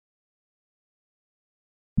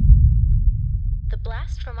The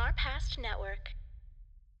Blast from Our Past Network.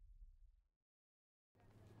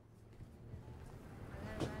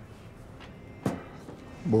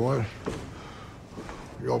 Boys,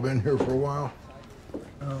 y'all been here for a while?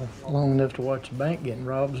 Oh, long enough to watch the bank getting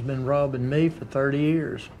robbed. Has been robbing me for 30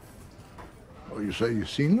 years. Oh, you say you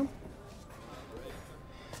seen them?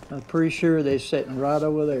 I'm pretty sure they're sitting right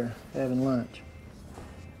over there having lunch.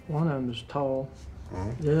 One of them is tall.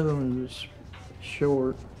 The other one is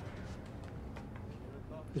short.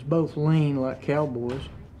 It's both lean like cowboys.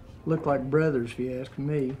 Look like brothers if you ask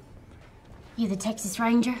me. You the Texas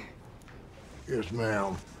Ranger? Yes,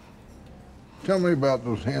 ma'am. Tell me about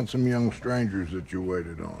those handsome young strangers that you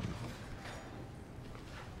waited on.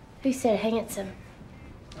 Who said handsome?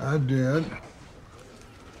 I did.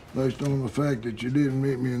 Based on the fact that you didn't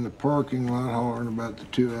meet me in the parking lot hollering about the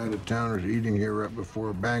two out-of-towners eating here right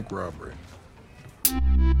before a bank robbery.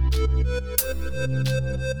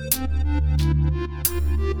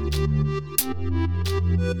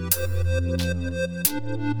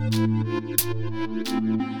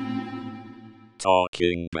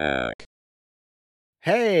 Talking Back.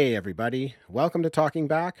 Hey, everybody. Welcome to Talking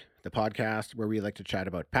Back, the podcast where we like to chat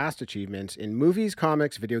about past achievements in movies,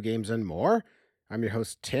 comics, video games, and more. I'm your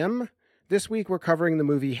host, Tim. This week, we're covering the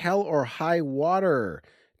movie Hell or High Water.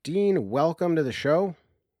 Dean, welcome to the show.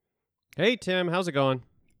 Hey, Tim. How's it going?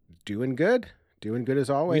 Doing good. Doing good as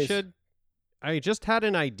always. I just had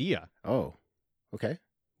an idea. Oh, okay.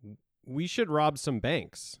 We should rob some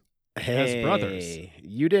banks. Hey, as brothers.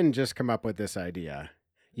 You didn't just come up with this idea.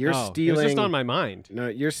 You're stealing. It was just on my mind. No,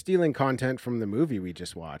 you're stealing content from the movie we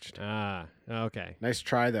just watched. Ah, okay. Nice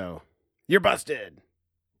try, though. You're busted.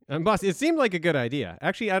 I'm busted. It seemed like a good idea.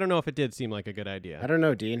 Actually, I don't know if it did seem like a good idea. I don't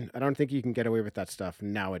know, Dean. I don't think you can get away with that stuff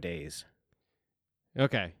nowadays.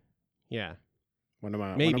 Okay. Yeah. One of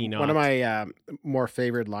my more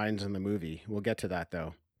favored lines in the movie. We'll get to that,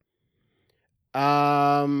 though.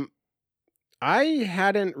 I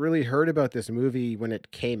hadn't really heard about this movie when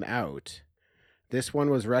it came out. This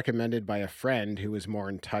one was recommended by a friend who was more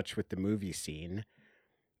in touch with the movie scene.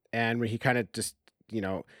 And when he kind of just,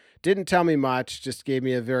 didn't tell me much, just gave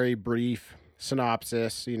me a very brief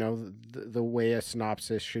synopsis, the way a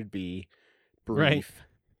synopsis should be, brief. Right.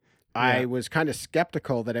 I was kind of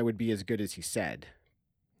skeptical that it would be as good as he said.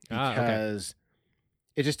 Because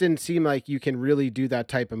it just didn't seem like you can really do that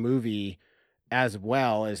type of movie as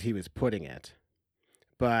well as he was putting it.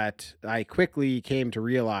 But I quickly came to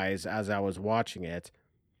realize as I was watching it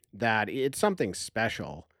that it's something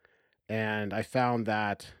special. And I found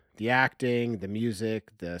that the acting, the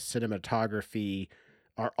music, the cinematography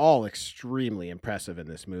are all extremely impressive in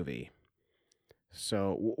this movie.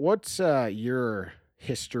 So what's your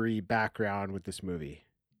history background with this movie?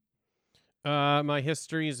 My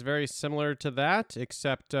history is very similar to that,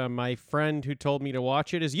 except my friend who told me to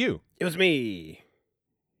watch it is you. It was me.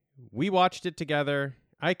 We watched it together.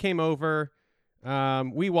 I came over.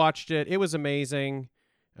 We watched it. It was amazing.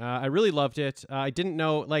 I really loved it. I didn't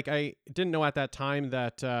know at that time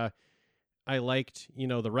that I liked,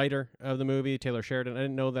 the writer of the movie, Taylor Sheridan. I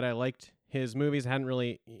didn't know that I liked his movies. I hadn't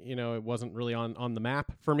really, it wasn't really on the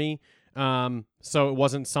map for me. So it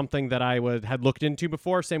wasn't something that I had looked into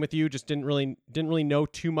before. Same with you, just didn't really know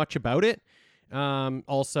too much about it.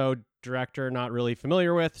 Also director not really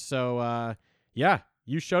familiar with. So,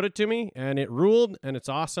 you showed it to me and it ruled and it's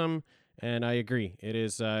awesome. And I agree. It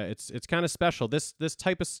is, it's kind of special. This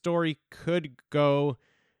type of story could go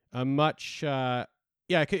a much,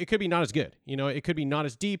 it could be not as good. It could be not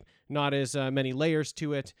as deep, not as many layers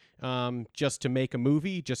to it. Just to make a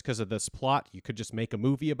movie, just because of this plot, you could just make a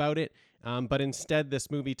movie about it. But instead, this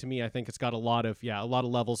movie, to me, I think it's got a lot of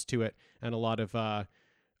levels to it, and a lot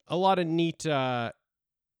of neat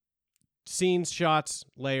scenes, shots,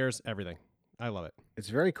 layers, everything. I love it. It's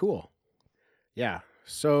very cool. Yeah.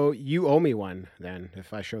 So you owe me one then,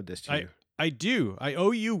 if I showed this to you. I do. I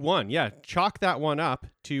owe you one. Yeah. Chalk that one up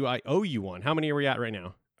to I owe you one. How many are we at right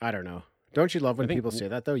now? I don't know. Don't you love when people say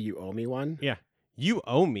that, though? You owe me one? Yeah. You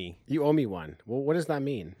owe me. You owe me one. Well, what does that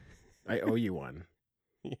mean? I owe you one.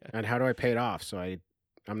 Yeah. And how do I pay it off so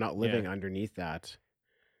I'm not living underneath that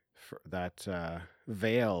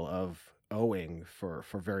veil of owing for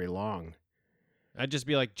very long? I'd just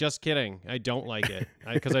be like, just kidding. I don't like it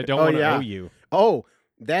because I don't want to owe you. Oh,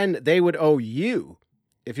 then they would owe you.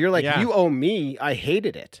 If you're like, you owe me, I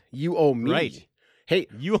hated it. You owe me. Right. Hey,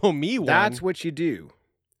 you owe me one. That's what you do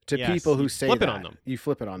to people who say that. Flip it on them. You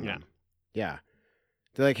flip it on them. Yeah.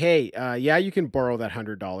 They're like, hey, you can borrow that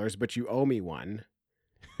 $100, but you owe me one.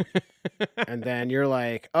 And then you're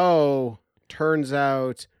like, oh, turns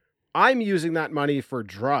out I'm using that money for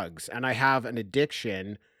drugs and I have an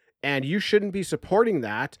addiction and you shouldn't be supporting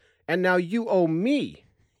that. And now you owe me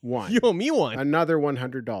one. You owe me one. Another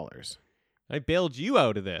 $100. I bailed you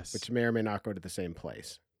out of this. Which may or may not go to the same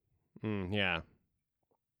place. Yeah.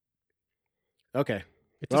 Okay.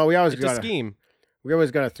 It's well, we always it's got a scheme. We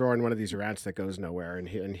always got to throw in one of these rants that goes nowhere, and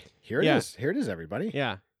here it is. Here it is, everybody.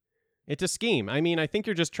 Yeah. It's a scheme. I mean, I think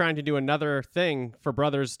you're just trying to do another thing for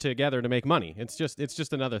brothers together to make money. It's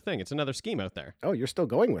just another thing. It's another scheme out there. Oh, you're still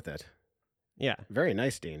going with it. Yeah. Very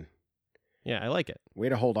nice, Dean. Yeah, I like it. Way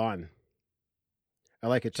to hold on. I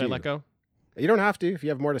like it too. Should I let go? You don't have to if you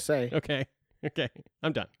have more to say. Okay.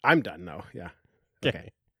 I'm done. I'm done, though. Yeah.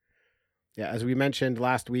 Okay. Yeah, as we mentioned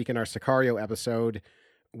last week in our Sicario episode,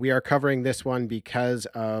 we are covering this one because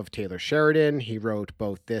of Taylor Sheridan. He wrote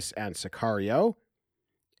both this and Sicario.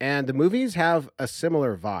 And the movies have a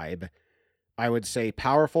similar vibe. I would say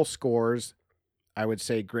powerful scores. I would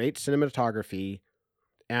say great cinematography.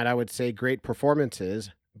 And I would say great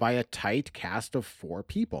performances by a tight cast of 4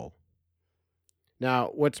 people.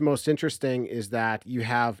 Now, what's most interesting is that you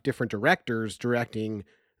have different directors directing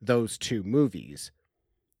those 2 movies.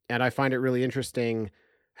 And I find it really interesting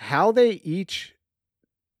how they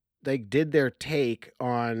did their take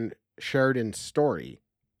on Sheridan's story,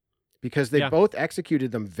 because they both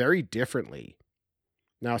executed them very differently.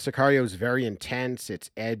 Now, Sicario is very intense.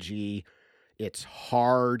 It's edgy. It's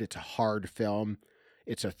hard. It's a hard film.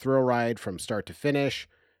 It's a thrill ride from start to finish,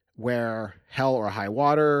 where Hell or High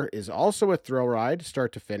Water is also a thrill ride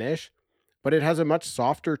start to finish, but it has a much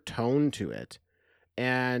softer tone to it.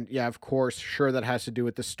 And yeah, of course, sure, that has to do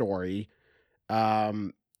with the story.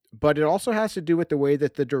 But it also has to do with the way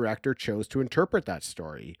that the director chose to interpret that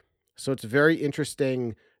story. So it's very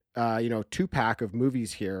interesting, 2-pack of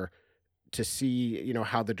movies here to see,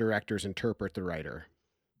 how the directors interpret the writer.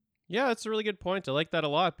 Yeah, that's a really good point. I like that a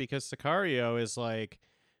lot because Sicario is like,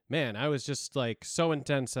 man, I was just like so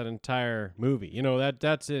intense that entire movie.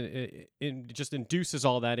 It just induces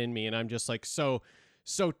all that in me, and I'm just like so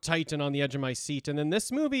tight and on the edge of my seat. And then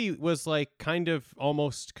this movie was like kind of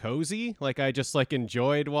almost cozy. Like I just like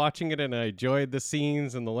enjoyed watching it, and I enjoyed the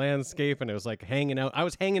scenes and the landscape, and it was like hanging out. I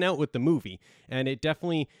was hanging out with the movie, and it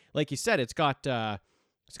definitely, like you said, it's got the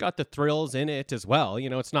thrills in it as well.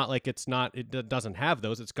 It's not like it doesn't have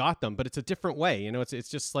those. It's got them, but it's a different way. It's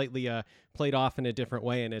just slightly played off in a different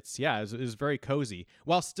way, and it's very cozy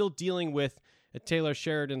while still dealing with a Taylor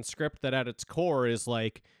Sheridan script that at its core is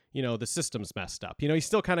like, the system's messed up. He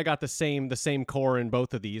still kind of got the same core in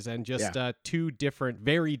both of these, and just 2 different,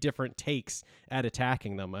 very different takes at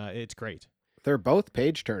attacking them. It's great. They're both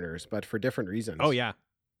page turners, but for different reasons. Oh yeah,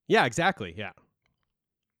 yeah, exactly, yeah.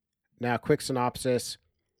 Now, quick synopsis.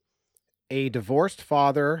 A divorced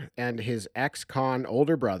father and his ex-con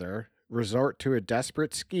older brother resort to a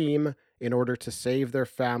desperate scheme in order to save their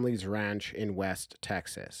family's ranch in West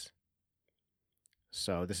Texas.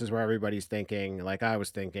 So this is where everybody's thinking, like I was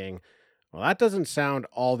thinking, well, that doesn't sound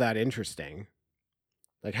all that interesting.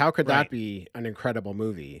 Like, how could that be an incredible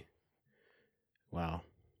movie? Well,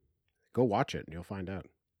 go watch it and you'll find out.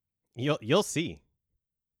 You'll see.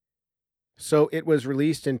 So it was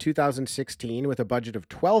released in 2016 with a budget of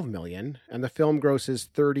 $12 million, and the film grosses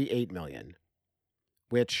 $38 million,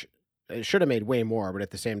 which it should have made way more, but at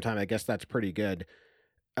the same time, I guess that's pretty good.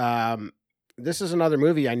 This is another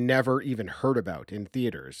movie I never even heard about in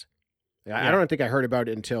theaters. I don't think I heard about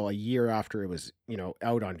it until a year after it was,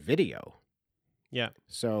 out on video. Yeah.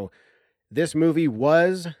 So this movie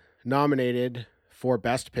was nominated for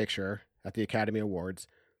Best Picture at the Academy Awards.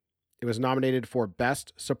 It was nominated for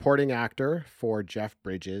Best Supporting Actor for Jeff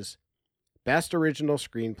Bridges, Best Original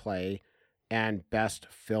Screenplay, and Best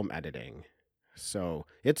Film Editing. So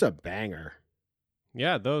it's a banger.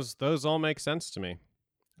 Yeah, those all make sense to me.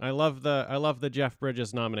 I love the Jeff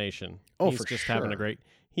Bridges nomination. Oh, he's for just sure.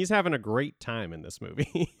 He's having a great time in this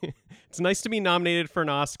movie. It's nice to be nominated for an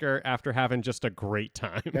Oscar after having just a great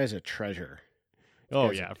time. The guy's a treasure. Oh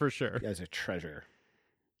yeah, for sure. The guy's a treasure.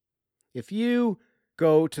 If you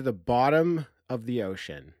go to the bottom of the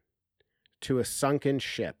ocean to a sunken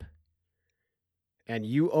ship and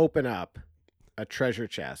you open up a treasure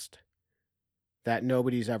chest that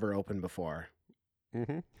nobody's ever opened before,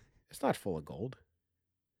 it's not full of gold.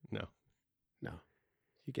 No.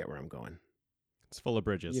 You get where I'm going. It's full of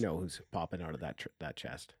bridges. You know who's popping out of that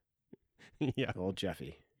chest. Yeah. Old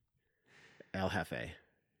Jeffy. El Jefe.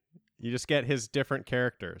 You just get his different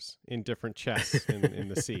characters in different chests in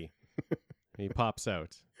the sea. He pops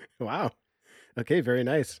out. Wow. Okay, very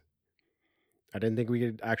nice. I didn't think we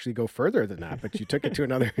could actually go further than that, but you took it to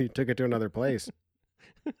another place.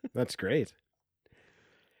 That's great.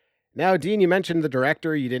 Now, Dean, you mentioned the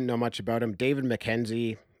director. You didn't know much about him. David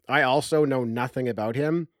Mackenzie. I also know nothing about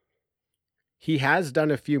him. he has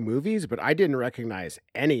done a few movies, but I didn't recognize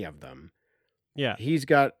any of them. Yeah. He's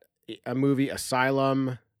got a movie,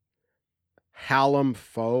 Asylum, Hallam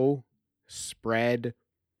Foe, Spread,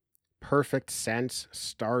 Perfect Sense,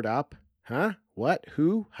 Startup. Huh? What?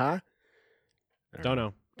 Who? Huh? Don't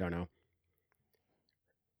know. Don't know.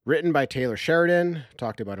 Written by Taylor Sheridan.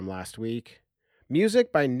 Talked about him last week.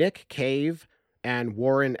 Music by Nick Cave and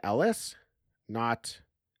Warren Ellis. Not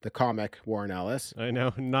the comic Warren Ellis. I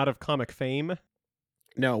know. Not of comic fame.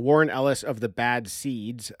 No, Warren Ellis of the Bad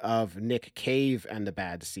Seeds, of Nick Cave and the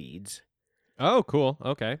Bad Seeds. Oh, cool.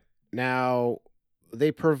 Okay. Now,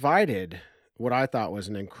 they provided what I thought was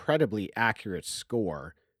an incredibly accurate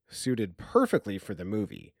score, suited perfectly for the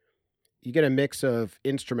movie. You get a mix of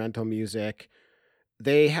instrumental music.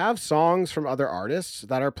 They have songs from other artists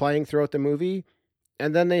that are playing throughout the movie,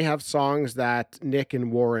 and then they have songs that Nick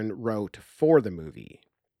and Warren wrote for the movie.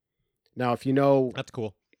 Now, if you know... That's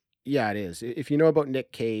cool. Yeah, it is. If you know about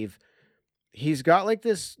Nick Cave, he's got like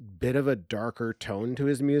this bit of a darker tone to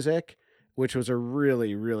his music, which was a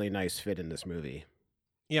really, really nice fit in this movie.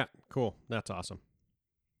 Yeah, cool. That's awesome.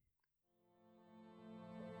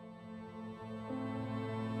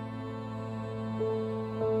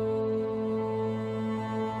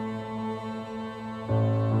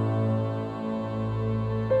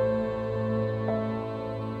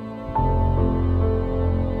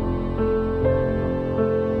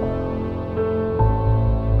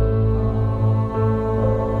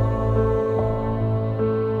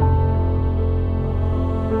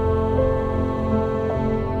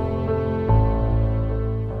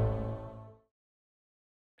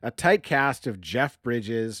 A tight cast of Jeff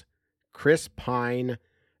Bridges, Chris Pine,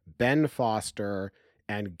 Ben Foster,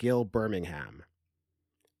 and Gil Birmingham.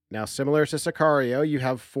 Now, similar to Sicario, you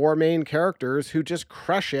have 4 main characters who just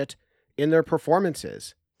crush it in their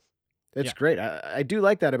performances. It's great. I do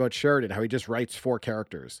like that about Sheridan, how he just writes 4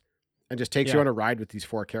 characters and just takes you on a ride with these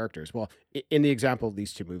 4 characters. Well, in the example of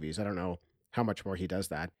these 2 movies, I don't know how much more he does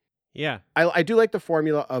that. Yeah. I do like the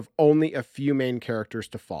formula of only a few main characters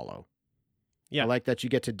to follow. Yeah. I like that you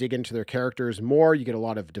get to dig into their characters more. You get a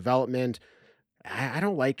lot of development. I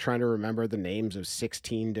don't like trying to remember the names of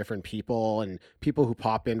 16 different people and people who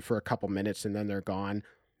pop in for a couple minutes and then they're gone.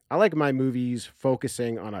 I like my movies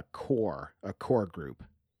focusing on a core group.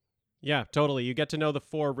 Yeah, totally. You get to know the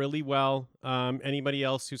 4 really well. Anybody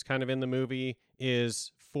else who's kind of in the movie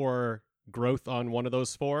is for growth on one of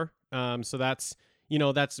those 4. So that's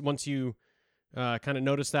once you kind of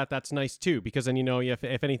notice that's nice too, because then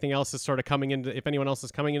if anything else is sort of coming into, if anyone else is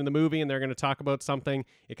coming into the movie and they're going to talk about something,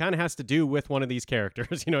 it kind of has to do with one of these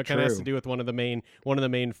characters. It kind of has to do with one of the main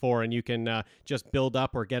 4, and you can just build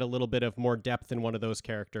up or get a little bit of more depth in one of those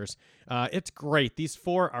characters. It's great. These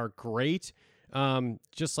 4 are great.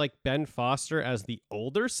 Just like Ben Foster as the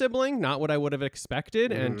older sibling, not what I would have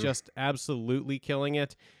expected, and just absolutely killing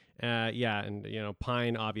it. And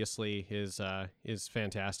Pine obviously is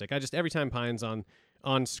fantastic. Every time Pine's on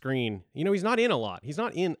screen, he's not in a lot.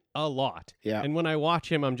 Yeah. And when I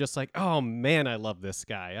watch him, I'm just like, oh man, I love this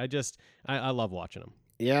guy. I love watching him.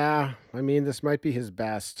 Yeah. I mean, this might be his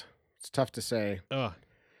best. It's tough to say.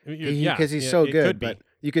 Because he's so good, but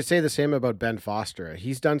you could say the same about Ben Foster.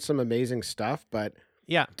 He's done some amazing stuff, but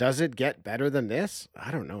does it get better than this?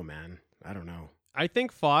 I don't know, man. I don't know. I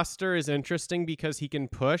think Foster is interesting because he can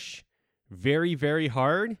push very, very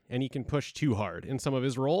hard and he can push too hard in some of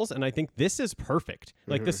his roles. And I think this is perfect.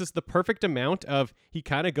 Like this is the perfect amount of, he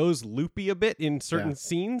kind of goes loopy a bit in certain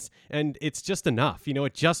scenes and it's just enough.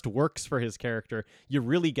 It just works for his character. You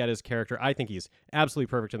really get his character. I think he's absolutely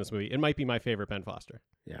perfect in this movie. It might be my favorite Ben Foster.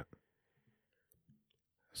 Yeah.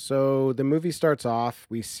 So the movie starts off,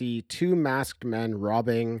 we see 2 masked men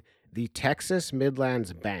robbing the Texas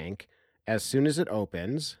Midlands Bank as soon as it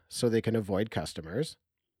opens so they can avoid customers.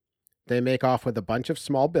 They make off with a bunch of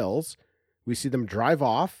small bills. We see them drive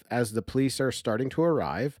off as the police are starting to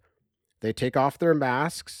arrive. They take off their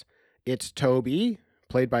masks. It's Toby,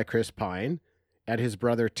 played by Chris Pine, and his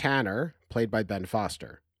brother Tanner, played by Ben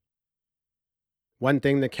Foster. One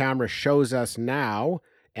thing the camera shows us now,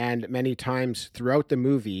 and many times throughout the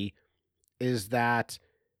movie, is that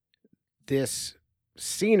this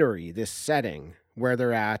scenery, this setting where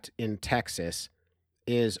they're at in Texas,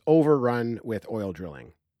 is overrun with oil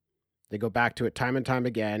drilling. They go back to it time and time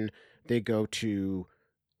again. They go to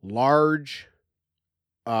large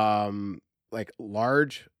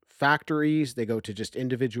factories. They go to just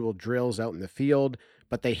individual drills out in the field,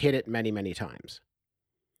 but they hit it many, many times.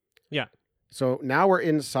 Yeah. So now we're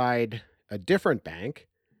inside a different bank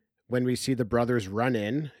when we see the brothers run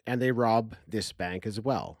in and they rob this bank as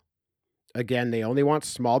well. Again, they only want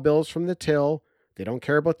small bills from the till. They don't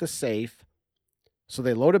care about the safe. So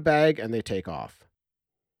they load a bag and they take off.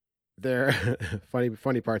 There,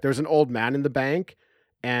 funny part. There's an old man in the bank,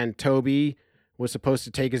 and Toby was supposed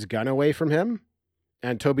to take his gun away from him,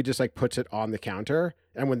 and Toby just like puts it on the counter.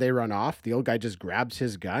 And when they run off, the old guy just grabs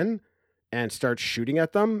his gun and starts shooting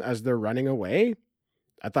at them as they're running away.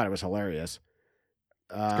 I thought it was hilarious.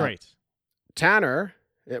 It's great. Tanner,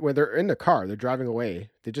 when they're in the car, they're driving away.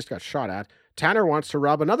 They just got shot at. Tanner wants to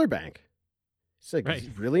rob another bank. He's like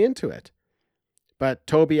he's really into it. But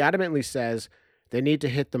Toby adamantly says they need to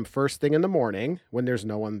hit them first thing in the morning when there's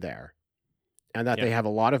no one there. And that they have a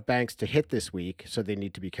lot of banks to hit this week, so they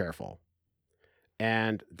need to be careful.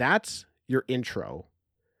 And that's your intro.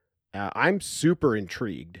 I'm super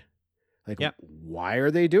intrigued. Like, why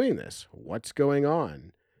are they doing this? What's going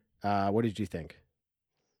on? What did you think?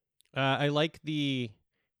 I like so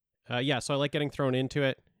I like getting thrown into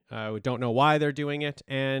it. We don't know why they're doing it.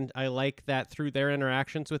 And I like that through their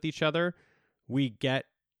interactions with each other, we get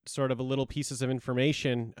sort of a little pieces of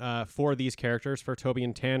information for these characters, for Toby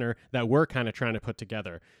and Tanner, that we're kind of trying to put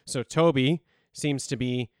together. So Toby seems to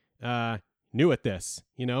be new at this.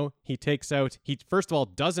 You know, he first of all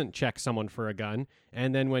doesn't check someone for a gun,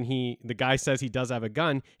 and then when the guy says he does have a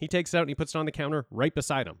gun, he takes it out and he puts it on the counter right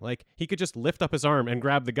beside him. Like, he could just lift up his arm and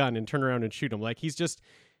grab the gun and turn around and shoot him. Like,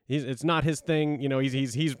 it's not his thing. You know,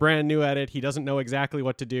 he's brand new at it. He doesn't know exactly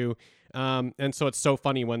what to do. And so it's so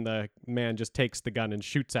funny when the man just takes the gun and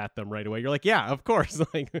shoots at them right away. You're like, yeah, of course.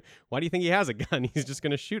 Like, why do you think he has a gun? He's just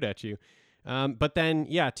going to shoot at you. But then,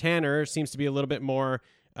 Tanner seems to be a little bit more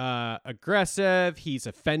aggressive. He's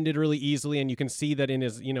offended really easily. And you can see that in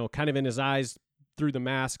his, kind of in his eyes through the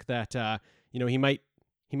mask that, he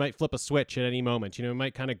might flip a switch at any moment. It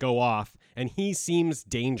might kind of go off, and he seems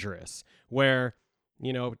dangerous where,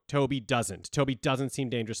 Toby doesn't. Toby doesn't seem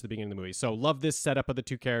dangerous at the beginning of the movie. So love this setup of the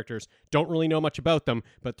two characters. Don't really know much about them,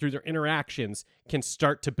 but through their interactions can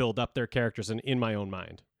start to build up their characters in my own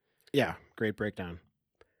mind. Yeah, great breakdown.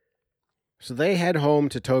 So they head home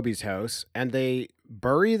to Toby's house and they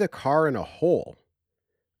bury the car in a hole.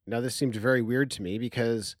 Now this seemed very weird to me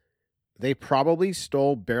because they probably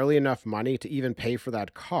stole barely enough money to even pay for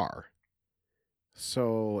that car.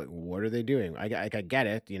 So what are they doing? I get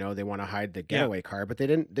it. They want to hide the getaway car, but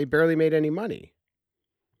they barely made any money.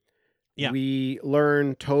 Yeah. We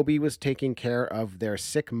learn Toby was taking care of their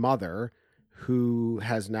sick mother who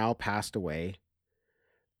has now passed away,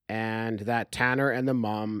 and that Tanner and the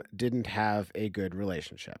mom didn't have a good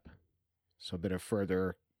relationship. So a bit of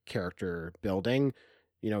further character building.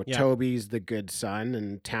 Toby's the good son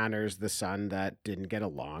and Tanner's the son that didn't get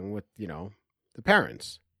along with, the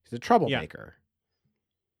parents. He's a troublemaker. Yeah.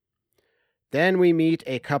 Then we meet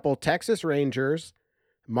a couple Texas Rangers,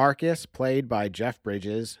 Marcus, played by Jeff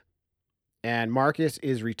Bridges, and Marcus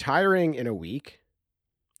is retiring in a week.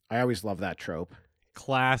 I always love that trope.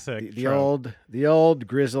 Classic. The old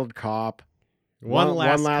grizzled cop. One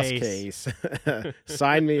last case.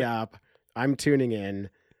 Sign me up. I'm tuning in.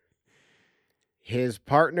 His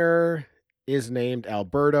partner is named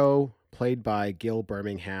Alberto, played by Gil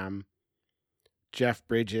Birmingham. Jeff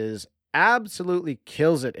Bridges absolutely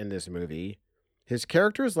kills it in this movie. His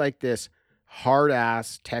character is like this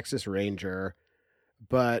hard-ass Texas Ranger,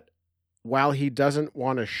 but while he doesn't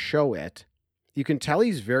want to show it, you can tell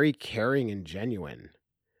he's very caring and genuine.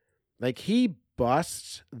 Like, he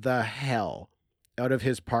busts the hell out of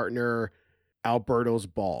his partner Alberto's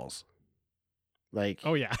balls. Like,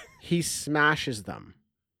 oh yeah, he smashes them.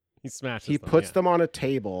 He puts them on a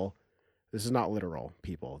table. This is not literal,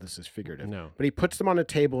 people. This is figurative. No. But he puts them on a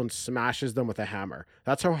table and smashes them with a hammer.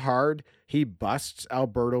 That's how hard he busts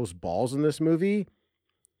Alberto's balls in this movie.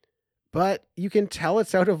 But you can tell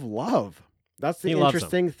it's out of love. That's the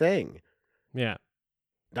interesting thing. Yeah.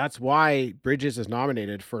 That's why Bridges is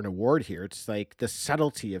nominated for an award here. It's like the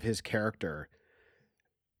subtlety of his character.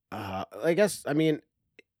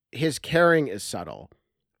 His caring is subtle.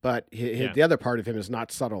 But the other part of him is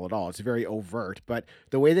not subtle at all. It's very overt. But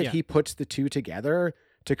the way that he puts the two together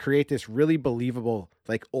to create this really believable,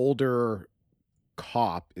 like, older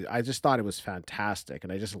cop, I just thought it was fantastic.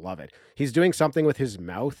 And I just love it. He's doing something with his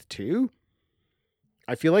mouth, too.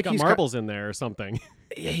 I feel like he's got marbles in there or something.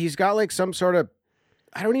 He's got, like, some sort of...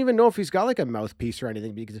 I don't even know if he's got, like, a mouthpiece or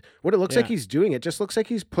anything. Because what it looks like he's doing, it just looks like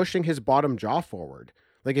he's pushing his bottom jaw forward.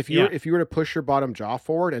 Like, if you were to push your bottom jaw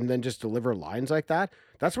forward and then just deliver lines like that,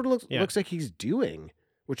 that's what it looks like he's doing,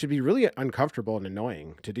 which would be really uncomfortable and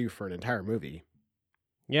annoying to do for an entire movie.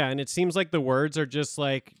 Yeah, and it seems like the words are just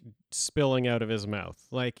like spilling out of his mouth.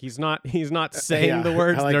 Like he's not saying the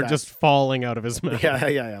words; like they're that. just falling out of his mouth. Yeah,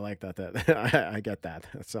 I like that. I get that.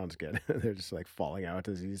 That sounds good. They're just like falling out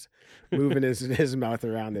as he's moving his mouth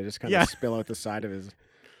around. They just kind of spill out the side of his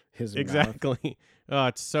mouth. Exactly. Oh,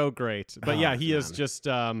 it's so great. But yeah, he is just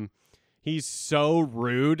he's so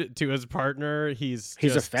rude to his partner. He's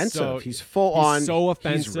offensive. He's full on. So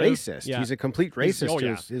offensive. He's racist. Yeah. He's a complete racist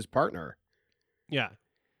to his partner. Yeah.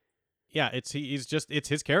 Yeah, it's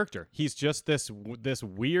his character. He's just this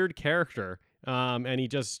weird character, and he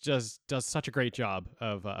just does such a great job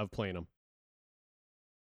of playing him.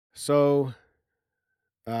 So,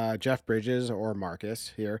 Jeff Bridges, or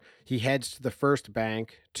Marcus here, he heads to the first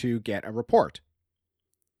bank to get a report.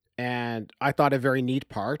 And I thought a very neat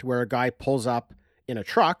part where a guy pulls up in a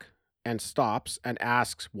truck and stops and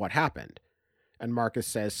asks what happened. And Marcus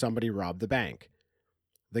says somebody robbed the bank.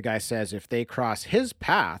 The guy says if they cross his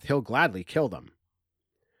path, he'll gladly kill them.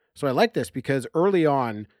 So I like this because early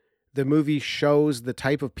on, the movie shows the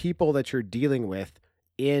type of people that you're dealing with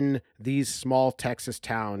in these small Texas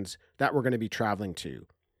towns that we're going to be traveling to.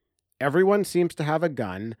 Everyone seems to have a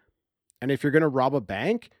gun, and if you're going to rob a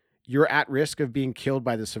bank, you're at risk of being killed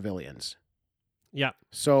by the civilians. Yeah.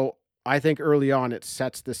 So I think early on it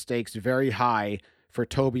sets the stakes very high for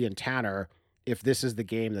Toby and Tanner if this is the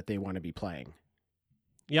game that they want to be playing.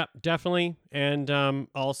 Yep, definitely. And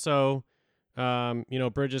also,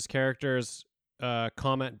 Bridges' characters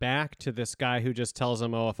comment back to this guy who just tells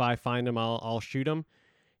him, "Oh, if I find him, I'll shoot him."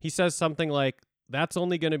 He says something like, "That's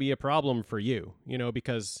only going to be a problem for you,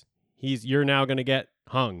 because you're now going to get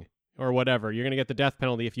hung or whatever. You're going to get the death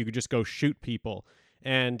penalty if you could just go shoot people."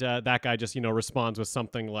 And that guy just, responds with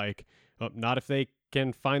something like, "Oh, not if they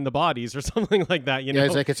can find the bodies," or something like that. Yeah,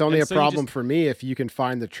 it's like, it's only a problem for me if you can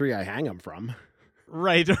find the tree I hang them from.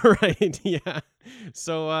 Right, yeah.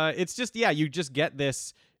 So it's just, you just get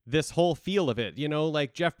this whole feel of it,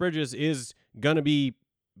 like Jeff Bridges is gonna be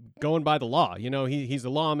going by the law. He's a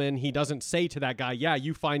lawman. He doesn't say to that guy, "Yeah,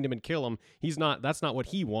 you find him and kill him." That's not what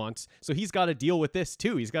he wants. So he's got to deal with this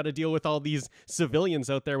too. He's got to deal with all these civilians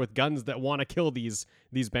out there with guns that want to kill these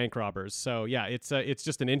bank robbers. So yeah, it's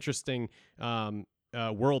just an interesting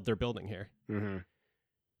world they're building here. Mm-hmm.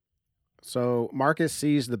 So Marcus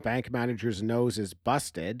sees the bank manager's nose is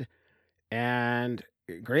busted, and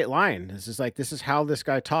great line. This is how this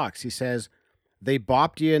guy talks. He says, "They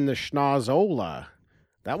bopped you in the schnozola."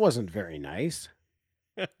 That wasn't very nice.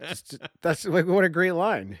 That's like, what a great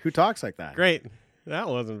line. Who talks like that? Great. That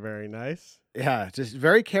wasn't very nice. Yeah, just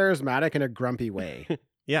very charismatic in a grumpy way.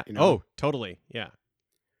 Yeah. Oh, totally. Yeah.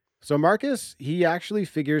 So Marcus, he actually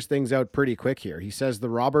figures things out pretty quick here. He says the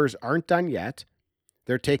robbers aren't done yet.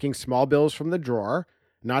 They're taking small bills from the drawer,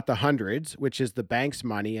 not the hundreds, which is the bank's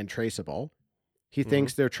money and traceable. He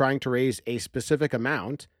thinks they're trying to raise a specific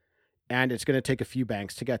amount, and it's going to take a few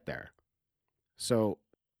banks to get there. So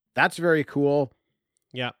that's very cool.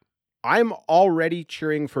 Yeah. I'm already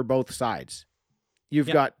cheering for both sides.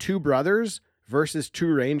 You've got two brothers versus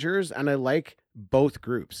two rangers, and I like both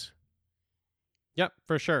groups. Yep,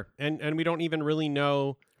 for sure. And we don't even really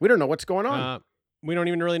know. We don't know what's going on. We don't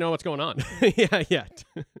even really know what's going on. Yet.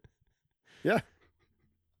 Yeah.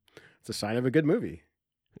 It's a sign of a good movie.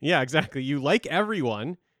 Yeah, exactly. You like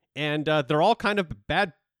everyone, and they're all kind of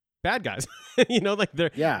bad guys.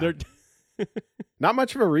 They're not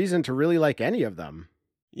much of a reason to really like any of them.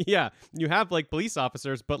 Yeah, you have like police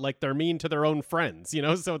officers, but like they're mean to their own friends,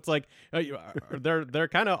 so it's like they're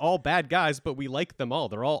kind of all bad guys, but we like them all.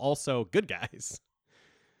 They're all also good guys.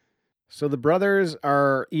 So the brothers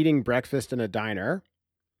are eating breakfast in a diner.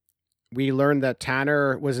 We learned that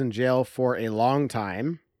Tanner was in jail for a long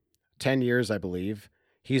time, 10 years, I believe.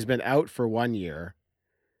 He's been out for 1 year.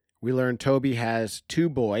 We learned Toby has two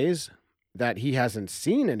boys that he hasn't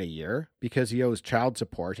seen in a year because he owes child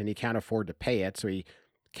support and he can't afford to pay it, so he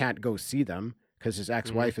can't go see them because his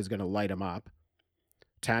ex-wife is going to light him up.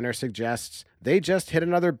 Tanner suggests they just hit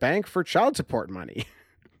another bank for child support money.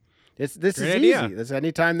 This is idea. Easy. This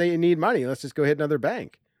anytime they need money, let's just go hit another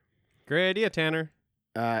bank. Great idea, Tanner.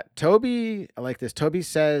 Toby, I like this. Toby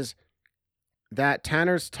says that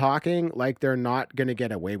Tanner's talking like they're not going to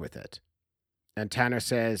get away with it. And Tanner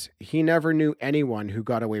says he never knew anyone who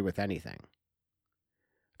got away with anything.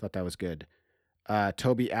 I thought that was good.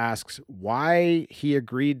 Toby asks why he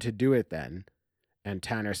agreed to do it then. And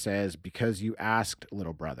Tanner says, because you asked,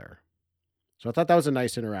 little brother. So I thought that was a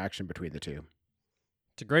nice interaction between the two.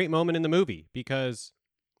 It's a great moment in the movie because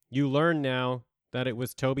you learn now that it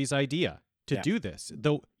was Toby's idea to do this.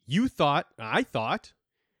 Though I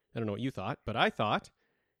don't know what you thought, but I thought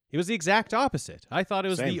it was the exact opposite. I thought it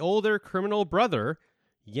was the older criminal brother,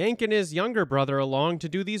 yanking his younger brother along to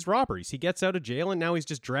do these robberies. He gets out of jail, and now he's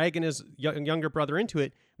just dragging his younger brother into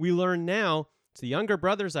it. We learn now it's the younger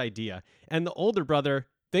brother's idea, and the older brother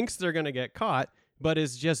thinks they're going to get caught, but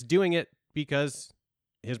is just doing it because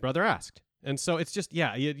his brother asked. And so it's just,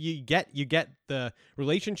 yeah, you get the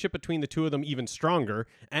relationship between the two of them even stronger,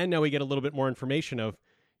 and now we get a little bit more information of,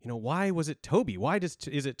 why was it Toby? Why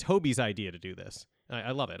is it Toby's idea to do this?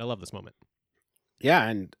 I love it. I love this moment.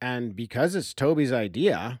 Yeah, and because it's Toby's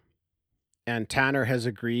idea, and Tanner has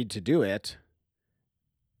agreed to do it,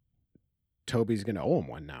 Toby's going to owe him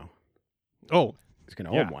one now. Oh, he's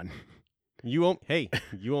going to owe him one. You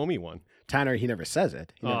owe me one. Tanner, he never says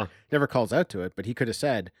it. He never calls out to it, but he could have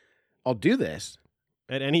said, I'll do this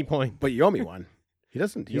at any point, but you owe me one. He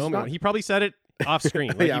doesn't. He probably said it off screen.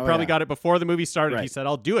 Like he probably got it before the movie started. Right. He said,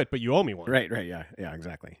 I'll do it, but you owe me one. Right. Yeah,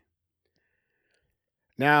 exactly.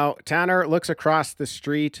 Now, Tanner looks across the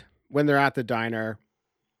street when they're at the diner.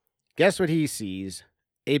 Guess what he sees?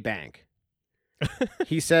 A bank.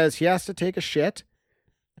 He says he has to take a shit.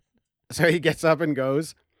 So he gets up and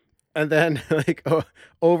goes. And then,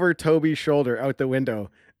 over Toby's shoulder out the window,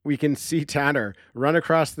 we can see Tanner run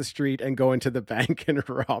across the street and go into the bank and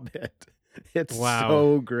rob it. It's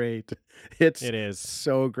so great. It is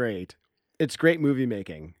so great. It's great movie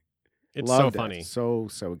making. It's Loved so funny. It.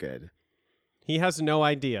 So good. He has no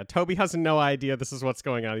idea. Toby has no idea this is what's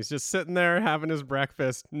going on. He's just sitting there having his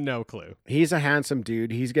breakfast. No clue. He's a handsome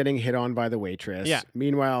dude. He's getting hit on by the waitress. Yeah.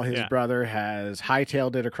 Meanwhile, his brother has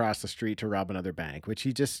hightailed it across the street to rob another bank, which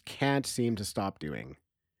he just can't seem to stop doing.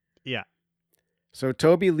 Yeah. So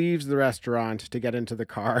Toby leaves the restaurant to get into the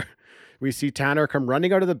car. We see Tanner come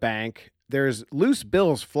running out of the bank. There's loose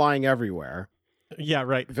bills flying everywhere. Yeah,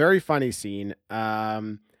 right. Very funny scene.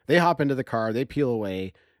 They hop into the car. They peel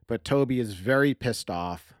away. But Toby is very pissed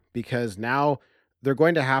off because now they're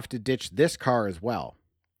going to have to ditch this car as well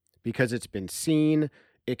because it's been seen,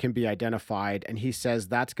 it can be identified, and he says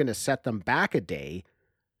that's going to set them back a day,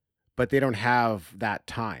 but they don't have that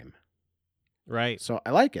time. Right. So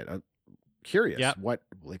I like it. I'm curious. Yep.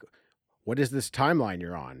 What is this timeline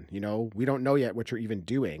you're on? We don't know yet what you're even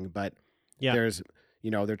doing, but there's,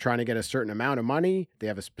 they're trying to get a certain amount of money. They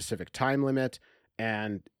have a specific time limit,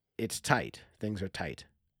 and it's tight. Things are tight.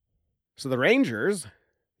 So the Rangers,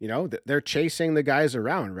 they're chasing the guys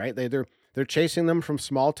around, right? They're chasing them from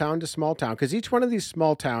small town to small town because each one of these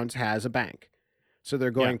small towns has a bank. So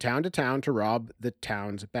they're going town to town to rob the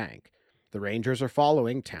town's bank. The Rangers are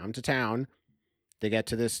following town to town. They get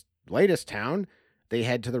to this latest town. They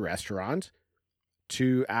head to the restaurant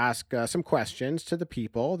to ask some questions to the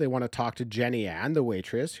people. They want to talk to Jenny Ann, the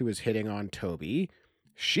waitress who was hitting on Toby.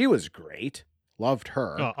 She was great. Loved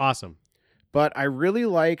her. Oh, awesome. But I really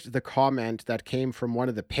liked the comment that came from one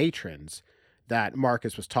of the patrons that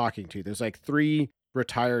Marcus was talking to. There's 3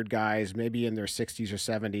 retired guys, maybe in their 60s or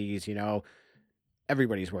 70s,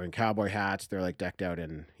 everybody's wearing cowboy hats. They're decked out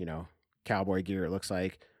in, cowboy gear, it looks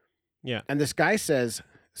like. Yeah. And this guy says,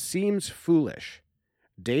 seems foolish.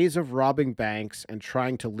 Days of robbing banks and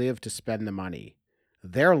trying to live to spend the money.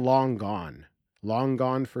 They're long gone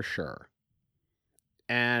for sure.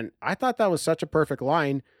 And I thought that was such a perfect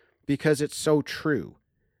line because it's so true.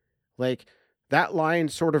 That line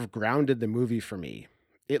sort of grounded the movie for me.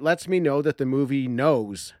 It lets me know that the movie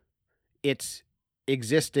knows it's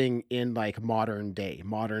existing in modern day,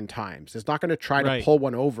 modern times. It's not going to try to pull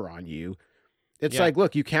one over on you. It's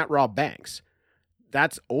look, you can't rob banks.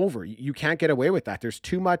 That's over. You can't get away with that. There's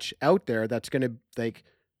too much out there that's going to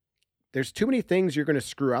there's too many things you're going to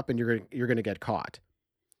screw up and you're going to get caught.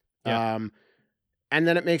 Yeah. And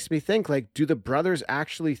then it makes me think, do the brothers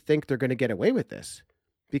actually think they're going to get away with this?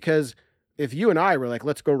 Because if you and I were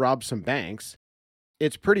let's go rob some banks,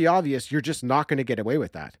 it's pretty obvious you're just not going to get away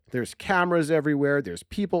with that. There's cameras everywhere. There's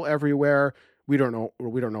people everywhere. We don't know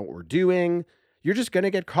what we're doing. You're just going to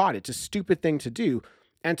get caught. It's a stupid thing to do.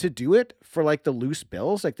 And to do it for the loose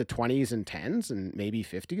bills, the 20s and 10s and maybe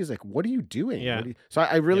 50s, what are you doing? Yeah. So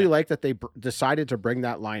I really like that they decided to bring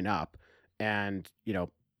that line up. And,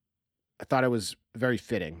 I thought it was very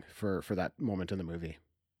fitting for that moment in the movie.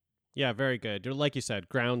 Yeah, very good. Like you said,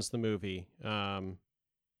 grounds the movie.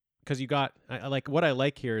 Because you got, what I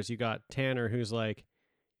like here is you got Tanner who's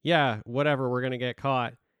yeah, whatever, we're going to get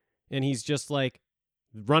caught. And he's just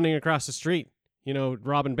running across the street,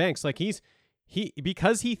 robbing banks.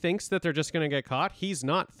 Because he thinks that they're just going to get caught, he's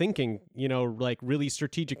not thinking, really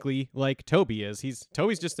strategically like Toby is.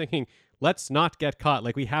 Toby's just thinking, let's not get caught.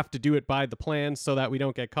 We have to do it by the plan so that we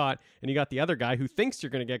don't get caught. And you got the other guy who thinks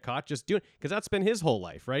you're going to get caught, just do it. Because that's been his whole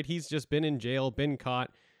life, right? He's just been in jail, been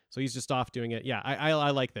caught. So he's just off doing it. Yeah,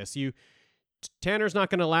 I like this. Tanner's not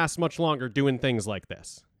going to last much longer doing things like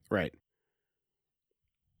this. Right.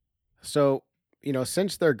 So,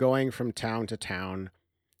 since they're going from town to town,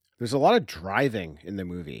 there's a lot of driving in the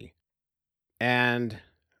movie. And,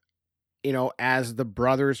 as the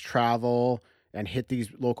brothers travel and hit these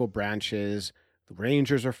local branches, the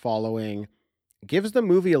Rangers are following, gives the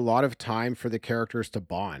movie a lot of time for the characters to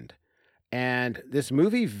bond. And this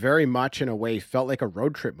movie very much in a way felt like a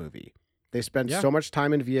road trip movie. They spend so much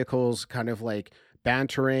time in vehicles, kind of like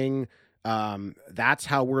bantering. That's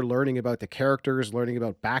how we're learning about the characters, learning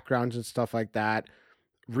about backgrounds and stuff like that.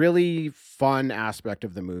 Really fun aspect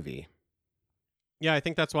of the movie. Yeah, I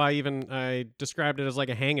think that's why I described it as like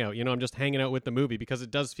a hangout. I'm just hanging out with the movie because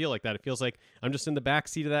it does feel like that. It feels like I'm just in the back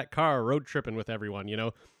seat of that car, road tripping with everyone.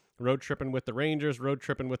 Road tripping with the Rangers, road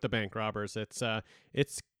tripping with the bank robbers.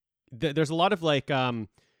 There's a lot of like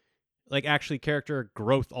actually character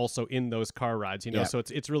growth also in those car rides. So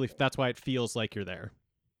it's really, that's why it feels like you're there.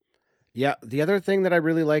 Yeah, the other thing that I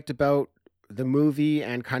really liked about the movie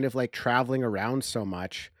and kind of like traveling around so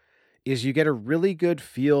much is you get a really good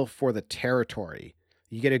feel for the territory.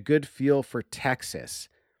 You get a good feel for Texas.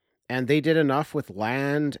 And they did enough with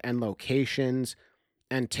land and locations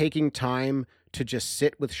and taking time to just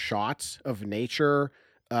sit with shots of nature,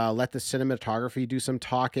 let the cinematography do some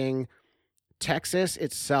talking. Texas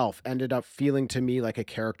itself ended up feeling to me like a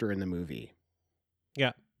character in the movie.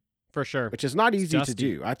 Yeah, for sure. Which is not easy to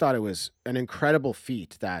do. I thought it was an incredible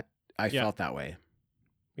feat that I felt that way.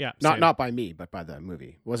 Yeah. Not by me, but by the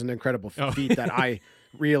movie. It was an incredible feat that I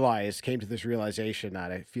came to this realization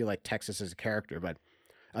that I feel like Texas is a character, but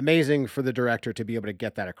amazing for the director to be able to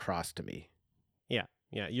get that across to me. Yeah.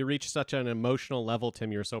 Yeah. You reached such an emotional level,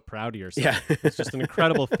 Tim. You're so proud of yourself. Yeah. It's just an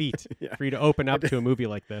incredible feat for you to open up to a movie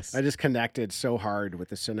like this. I just connected so hard with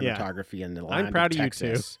the cinematography and the land I'm proud of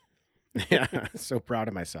Texas. You too. Yeah. So proud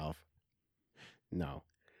of myself. No.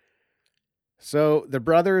 So the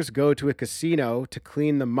brothers go to a casino to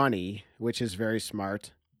clean the money, which is very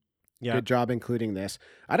smart. Yeah. Good job including this.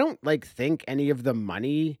 I don't think any of the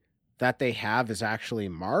money that they have is actually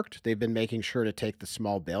marked. They've been making sure to take the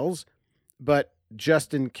small bills, but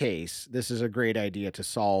just in case, this is a great idea to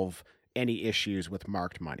solve any issues with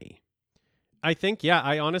marked money.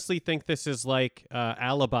 I honestly think this is like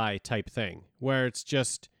alibi type thing where it's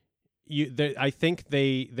just I think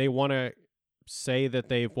they want to say that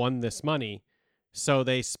they've won this money. So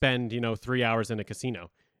they spend, 3 hours in a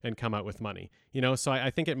casino and come out with money, so I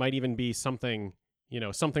think it might even be something,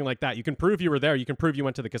 something like that. You can prove you were there. You can prove you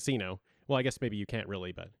went to the casino. Well, I guess maybe you can't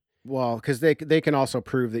really, but. Well, because they can also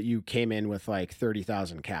prove that you came in with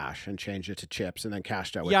 30,000 cash and changed it to chips and then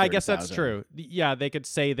cashed out with 30,000. I guess that's true. Yeah, they could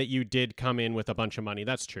say that you did come in with a bunch of money.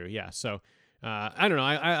 That's true. Yeah. So I don't know.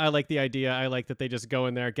 I like the idea. I like that they just go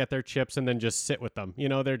in there, get their chips, and then just sit with them.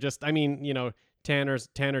 They're just,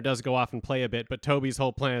 Tanner does go off and play a bit, but Toby's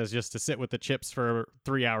whole plan is just to sit with the chips for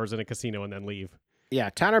 3 hours in a casino and then leave. Yeah,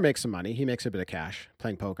 Tanner makes some money. He makes a bit of cash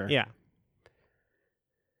playing poker. Yeah.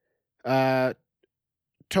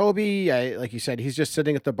 Toby, like you said, he's just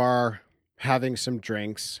sitting at the bar having some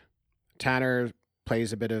drinks. Tanner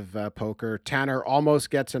plays a bit of poker. Tanner almost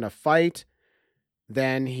gets in a fight.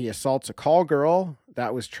 Then he assaults a call girl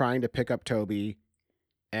that was trying to pick up Toby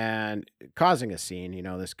and causing a scene.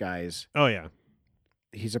 This guy's... Oh, yeah.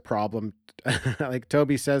 He's a problem. Like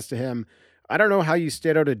Toby says to him, I don't know how you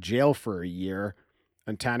stayed out of jail for a year.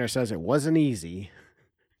 And Tanner says it wasn't easy.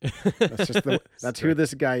 That's who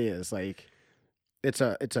this guy is. It's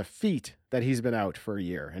a feat that he's been out for a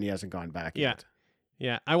year and he hasn't gone back yet.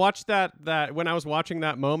 Yeah. I watched that when I was watching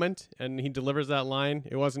that moment and he delivers that line,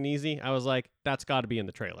 it wasn't easy. I was like, that's got to be in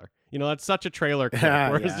the trailer. That's such a trailer clip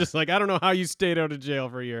where it's just like, I don't know how you stayed out of jail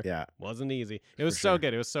for a year. Yeah. Wasn't easy. It was so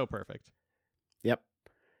good. It was so perfect. Yep.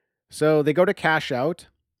 So they go to cash out.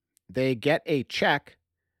 They get a check.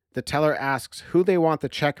 The teller asks who they want the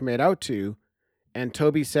check made out to. And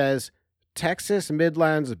Toby says, Texas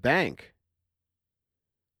Midlands Bank.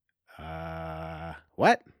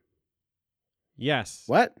 What? Yes.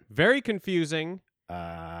 What? Very confusing.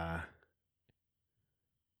 The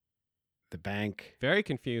bank. Very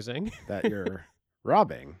confusing. That you're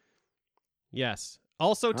robbing. Yes.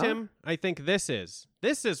 Also, Tim, I think this is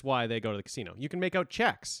why they go to the casino. You can make out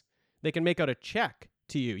checks. They can make out a check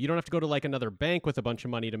to you. You don't have to go to another bank with a bunch of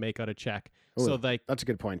money to make out a check. Ooh, so that's a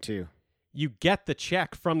good point too. You get the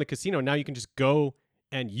check from the casino. Now you can just go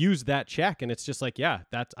and use that check, and it's just like,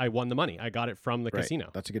 I won the money. I got it from the casino.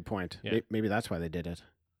 That's a good point. Yeah. Maybe that's why they did it.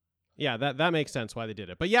 Yeah, that makes sense why they did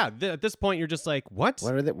it. But yeah, at this point, you're just like, what?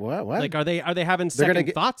 What are they? What? Like, are they having They're gonna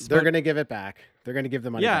second thoughts? They're going to give it back. They're going to give the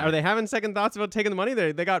money back. Are they having second thoughts about taking the money?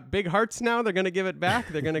 They got big hearts now. They're going to give it back.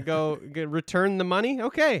 They're going to go return the money.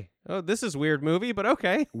 Okay. Oh, this is weird movie, but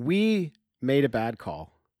okay. We made a bad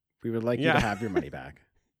call. We would like you to have your money back.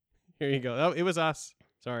 Here you go. Oh, it was us.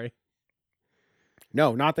 Sorry.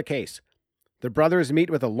 No, not the case. The brothers meet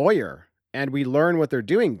with a lawyer, and we learn what they're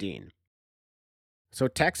doing, Dean. So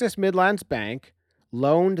Texas Midlands Bank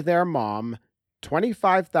loaned their mom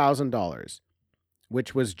 $25,000,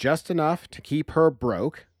 which was just enough to keep her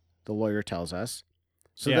broke, the lawyer tells us,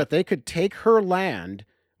 so that they could take her land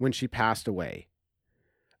when she passed away.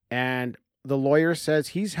 And the lawyer says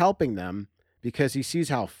he's helping them because he sees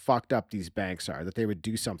how fucked up these banks are, that they would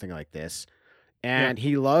do something like this. And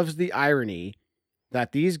he loves the irony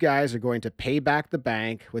that these guys are going to pay back the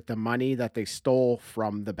bank with the money that they stole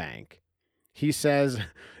from the bank. He says,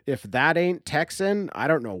 if that ain't Texan, I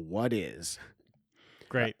don't know what is.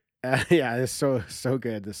 Great. Yeah, it's so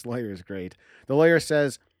good. This lawyer is great. The lawyer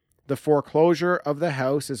says the foreclosure of the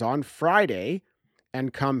house is on Friday,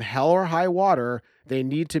 and come hell or high water, they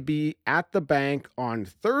need to be at the bank on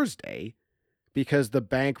Thursday because the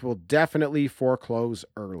bank will definitely foreclose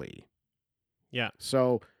early. Yeah.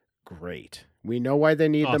 So great. We know why they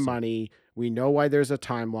need Awesome. the money. We know why there's a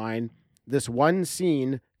timeline. This one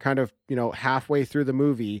scene kind of, halfway through the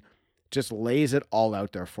movie just lays it all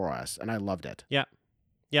out there for us. And I loved it. Yeah.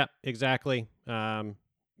 Yeah, exactly.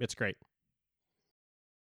 It's great.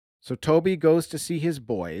 So Toby goes to see his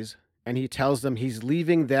boys and he tells them he's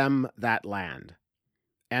leaving them that land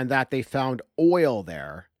and that they found oil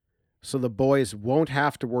there. So the boys won't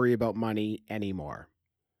have to worry about money anymore.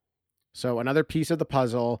 So another piece of the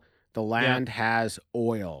puzzle, the land has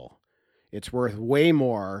oil. It's worth way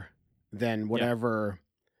more than whatever,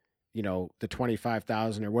 the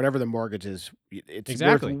 25,000 or whatever the mortgage is. It's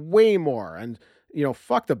worth way more. And,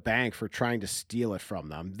 fuck the bank for trying to steal it from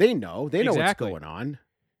them. They know what's going on.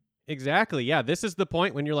 Exactly. Yeah. This is the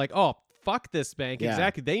point when you're like, oh, fuck this bank. Yeah.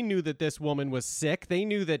 Exactly. They knew that this woman was sick. They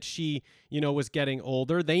knew that she, was getting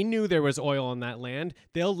older. They knew there was oil on that land.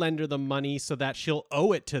 They'll lend her the money so that she'll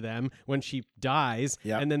owe it to them when she dies.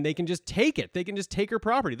 Yep. And then they can just take it. They can just take her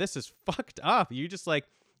property. This is fucked up. You just like,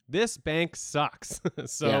 this bank sucks.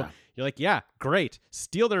 So you're like, yeah, great.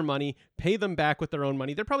 Steal their money, pay them back with their own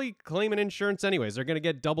money. They're probably claiming insurance anyways. They're going to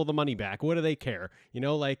get double the money back. What do they care?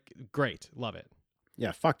 Great. Love it.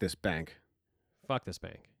 Yeah, fuck this bank. Fuck this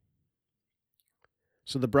bank.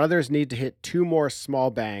 So the brothers need to hit 2 more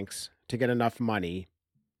small banks to get enough money.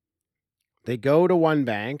 They go to one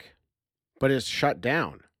bank, but it's shut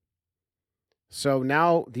down. So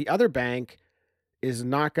now the other bank is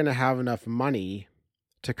not going to have enough money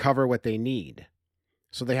to cover what they need.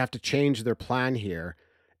 So they have to change their plan here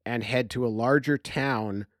and head to a larger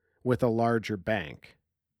town with a larger bank.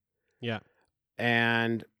 Yeah.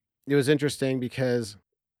 And it was interesting because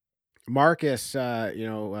Marcus,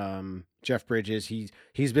 Jeff Bridges,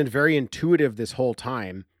 he's been very intuitive this whole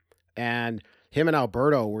time. And him and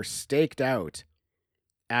Alberto were staked out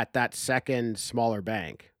at that second smaller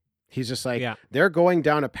bank. He's just like, they're going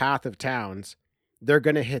down a path of towns. They're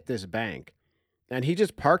going to hit this bank. And he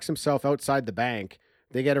just parks himself outside the bank.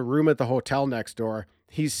 They get a room at the hotel next door.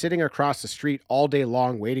 He's sitting across the street all day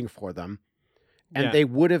long waiting for them. And they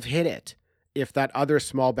would have hit it if that other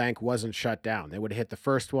small bank wasn't shut down. They would have hit the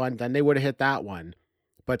first one, then they would have hit that one.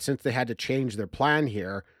 But since they had to change their plan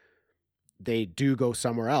here, they do go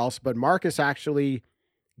somewhere else. But Marcus actually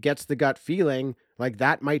gets the gut feeling like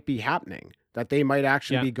that might be happening, that they might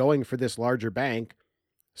actually be going for this larger bank.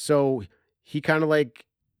 So he kind of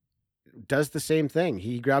does the same thing.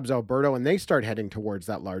 He grabs Alberto and they start heading towards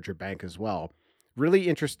that larger bank as well. Really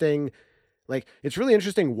interesting. It's really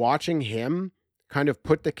interesting watching him kind of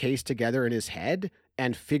put the case together in his head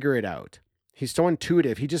and figure it out. He's so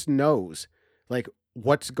intuitive. He just knows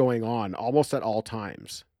what's going on almost at all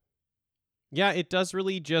times. Yeah, it does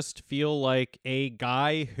really just feel like a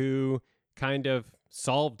guy who kind of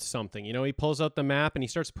solved something. He pulls out the map and he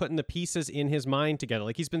starts putting the pieces in his mind together.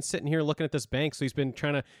 He's been sitting here looking at this bank, so he's been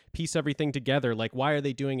trying to piece everything together. Why are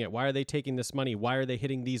they doing it? Why are they taking this money? Why are they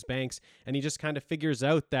hitting these banks? And he just kind of figures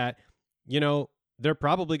out that, they're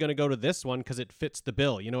probably going to go to this one because it fits the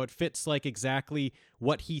bill. It fits exactly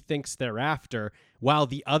what he thinks they're after, while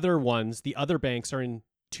the other ones, the other banks are in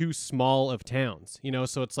too small of towns,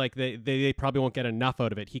 so it's they probably won't get enough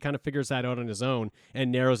out of it. He kind of figures that out on his own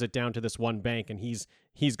and narrows it down to this one bank, and he's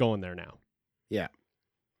going there now. Yeah.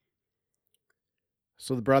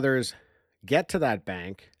 So the brothers get to that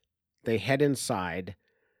bank, they head inside,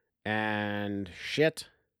 and shit,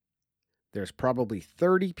 There's probably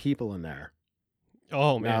 30 people in there.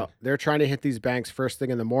 Oh, man. Now, they're trying to hit these banks first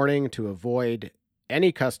thing in the morning to avoid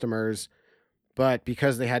any customers, but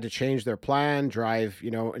because they had to change their plan, drive,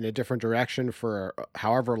 in a different direction for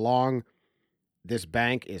however long, this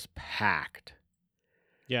bank is packed.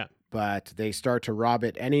 Yeah. But they start to rob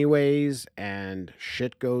it anyways, and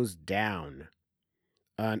shit goes down.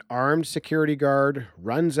 An armed security guard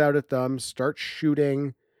runs out at them, starts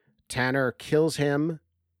shooting. Tanner kills him.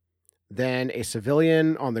 Then a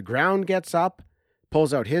civilian on the ground gets up,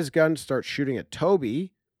 pulls out his gun, starts shooting at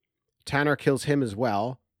Toby. Tanner kills him as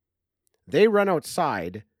well. They run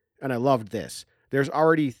outside, and I loved this. There's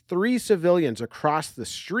already 3 civilians across the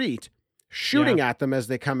street shooting at them as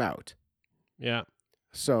they come out. Yeah.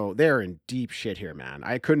 So they're in deep shit here, man.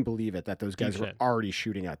 I couldn't believe it that those guys were already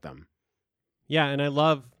shooting at them. Yeah, and I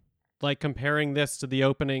love comparing this to the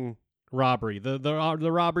opening robbery, the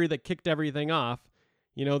robbery that kicked everything off.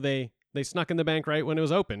 They snuck in the bank right when it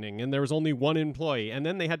was opening, and there was only one employee, and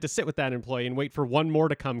then they had to sit with that employee and wait for one more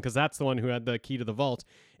to come because that's the one who had the key to the vault.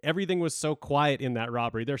 Everything was so quiet in that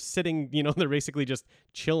robbery. They're sitting, they're basically just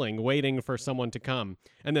chilling, waiting for someone to come.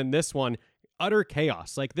 And then this one, utter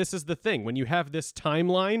chaos. This is the thing. When you have this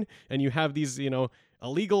timeline and you have these,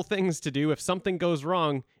 illegal things to do, if something goes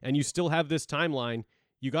wrong and you still have this timeline,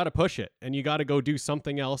 you got to push it and you got to go do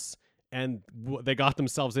something else. And they got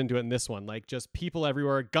themselves into it in this one. Just people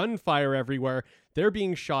everywhere, gunfire everywhere. They're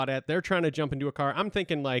being shot at. They're trying to jump into a car. I'm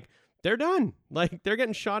thinking they're done. They're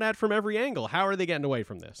getting shot at from every angle. How are they getting away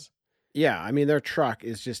from this? Yeah, I mean, their truck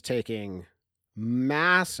is just taking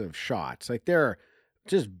massive shots. They're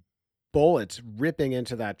just bullets ripping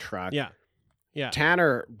into that truck. Yeah. Yeah.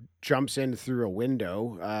 Tanner jumps in through a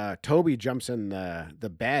window. Toby jumps in the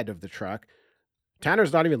bed of the truck.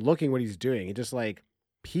 Tanner's not even looking what he's doing. He just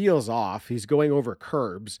peels off. He's going over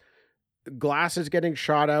curbs. Glass is getting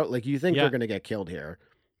shot out. You think they're going to get killed here,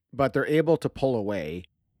 but they're able to pull away.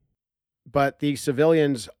 But the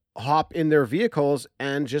civilians hop in their vehicles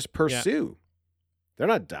and just pursue. They're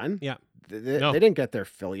not done. Yeah. They didn't get their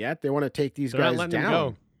fill yet. They want to take these guys down.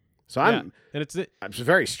 Go. So I'm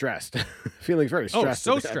very stressed, feeling very stressed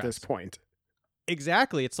at this point.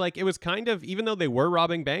 Exactly. It's it was kind of, even though they were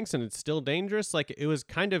robbing banks and it's still dangerous, it was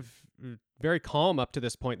kind of very calm up to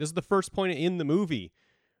this point. This is the first point in the movie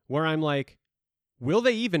where I'm will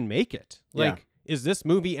they even make it? Is this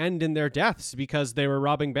movie end in their deaths because they were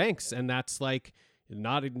robbing banks? And that's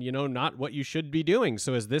not what you should be doing.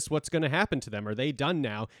 So is this what's going to happen to them? Are they done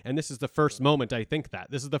now? And this is the first moment I think that.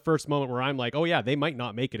 This is the first moment where I'm oh yeah, they might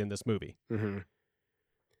not make it in this movie. Mm-hmm.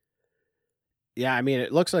 Yeah, I mean,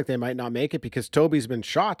 it looks like they might not make it because Toby's been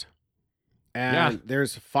shot. And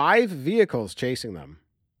there's 5 vehicles chasing them.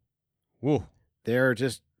 Woo. They're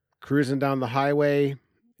just cruising down the highway.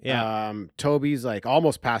 Yeah. Toby's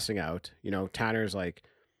almost passing out. Tanner's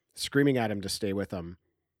screaming at him to stay with him.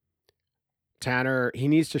 Tanner, he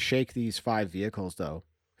needs to shake these 5 vehicles though,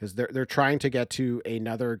 because they're trying to get to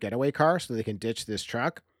another getaway car so they can ditch this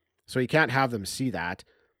truck. So he can't have them see that.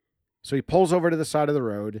 So he pulls over to the side of the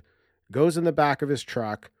road, goes in the back of his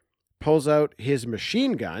truck, pulls out his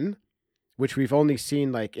machine gun, which we've only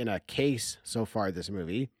seen in a case so far this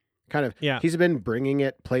movie. He's been bringing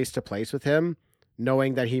it place to place with him,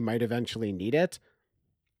 knowing that he might eventually need it.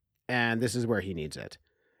 And this is where he needs it.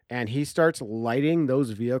 And he starts lighting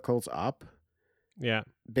those vehicles up. Yeah.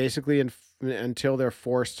 Basically until they're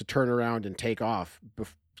forced to turn around and take off.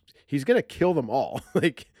 He's going to kill them all.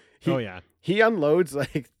 He unloads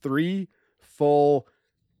 3 full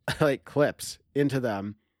clips into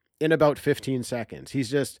them in about 15 seconds.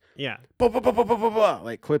 He's just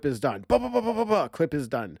clip is done. Clip is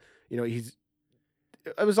done. It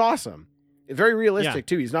was awesome. Very realistic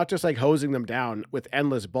too. He's not just hosing them down with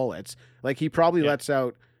endless bullets. He probably lets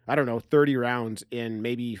out, 30 rounds in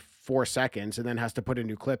maybe 4 seconds and then has to put a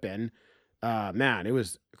new clip in. Man, it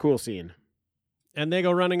was a cool scene. And they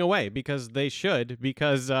go running away because they should,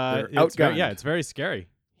 because it's very scary.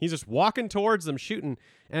 He's just walking towards them, shooting.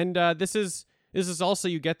 And this is also,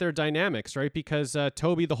 you get their dynamics, right? Because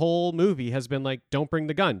Toby, the whole movie, has been don't bring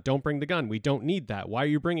the gun. Don't bring the gun. We don't need that. Why are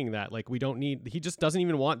you bringing that? We don't need... He just doesn't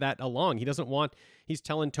even want that along. He's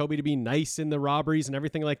telling Toby to be nice in the robberies and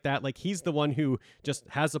everything like that. He's the one who just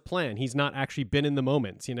has a plan. He's not actually been in the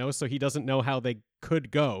moments, so he doesn't know how they could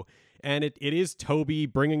go. And it is Toby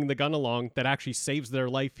bringing the gun along that actually saves their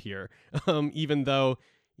life here. Even though...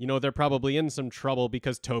 they're probably in some trouble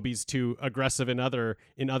because Toby's too aggressive in other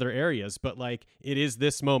areas. But it is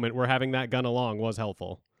this moment where having that gun along was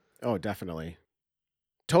helpful. Oh, definitely.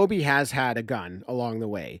 Toby has had a gun along the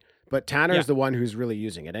way, but Tanner's the one who's really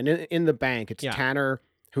using it. And in the bank, it's Tanner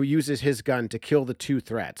who uses his gun to kill the 2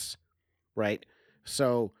 threats. right?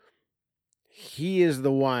 So he is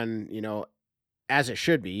the one, as it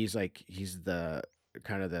should be. He's the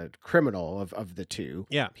kind of the criminal of the two.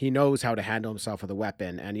 Yeah. He knows how to handle himself with a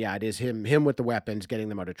weapon. And yeah, it is him with the weapons getting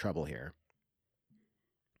them out of trouble here.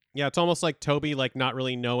 Yeah, it's almost like Toby, like, not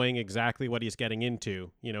really knowing exactly what he's getting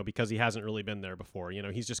into, because he hasn't really been there before.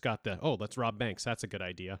 He's just got let's rob banks. That's a good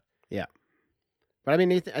idea. Yeah. But I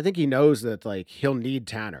mean, I think he knows that, like, he'll need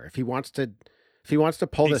Tanner. If he wants to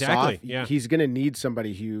pull this off, yeah. He's going to need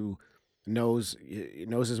somebody who knows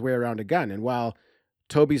his way around a gun. And while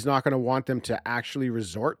Toby's not going to want them to actually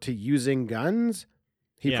resort to using guns,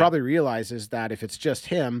 he probably realizes that if it's just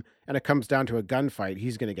him and it comes down to a gunfight,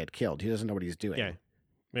 he's going to get killed. He doesn't know what he's doing. Yeah.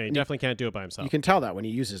 He definitely can't do it by himself. You can tell that when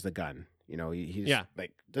he uses the gun. He's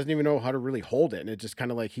like, doesn't even know how to really hold it. And it's just kind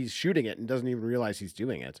of like he's shooting it and doesn't even realize he's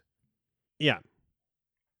doing it. Yeah.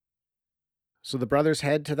 So the brothers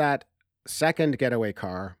head to that second getaway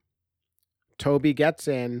car. Toby gets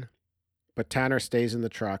in, but Tanner stays in the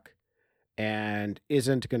truck and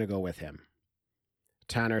isn't going to go with him.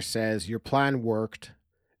 Tanner says, "Your plan worked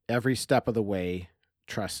every step of the way.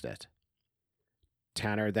 Trust it."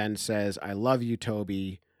 Tanner then says, "I love you,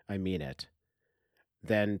 Toby. I mean it."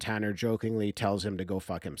 Then Tanner jokingly tells him to go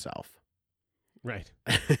fuck himself. Right.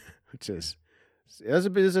 Which is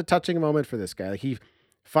a touching moment for this guy. Like, he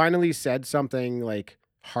finally said something like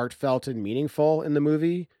heartfelt and meaningful in the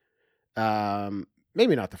movie.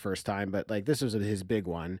 Maybe not the first time, but like this was his big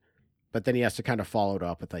one. But then he has to kind of follow it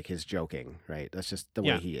up with like his joking, right? That's just the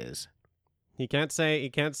way he is. He can't say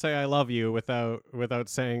I love you without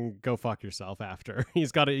saying go fuck yourself after.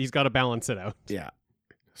 He's got to balance it out. Yeah.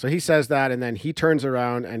 So he says that, and then he turns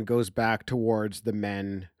around and goes back towards the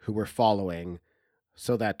men who were following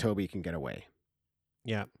so that Toby can get away.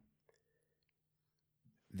 Yeah.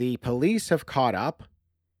 The police have caught up,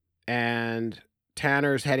 and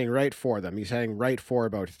Tanner's heading right for them. He's heading right for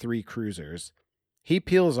about 3 cruisers. He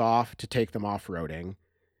peels off to take them off-roading.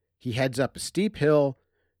 He heads up a steep hill,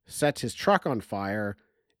 sets his truck on fire,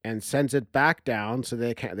 and sends it back down so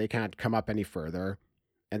they can't come up any further.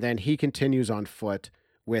 And then he continues on foot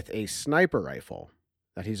with a sniper rifle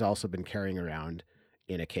that he's also been carrying around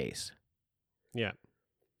in a case. Yeah.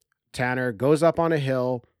 Tanner goes up on a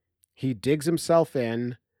hill. He digs himself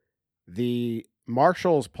in. The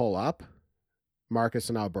marshals pull up, Marcus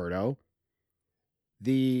and Alberto.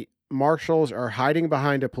 The marshals are hiding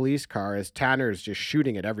behind a police car as Tanner's just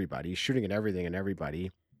shooting at everybody. He's shooting at everything and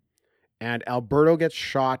everybody. And Alberto gets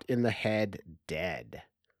shot in the head dead.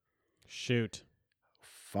 Shoot.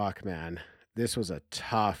 Fuck, man. This was a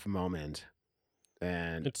tough moment.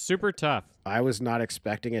 And it's super tough. I was not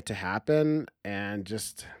expecting it to happen. And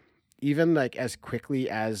just even like as quickly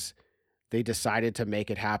as they decided to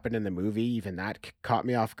make it happen in the movie, even that caught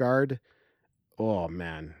me off guard. Oh,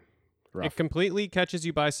 man. Rough. It completely catches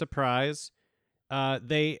you by surprise.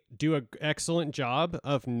 They do an excellent job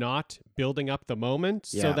of not building up the moment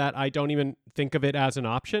so that I don't even think of it as an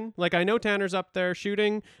option. Like, I know Tanner's up there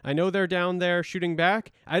shooting. I know they're down there shooting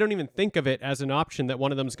back. I don't even think of it as an option that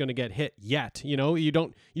one of them's going to get hit yet.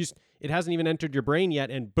 It hasn't even entered your brain yet,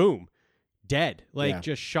 and boom, dead.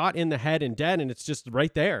 Just shot in the head and dead, and it's just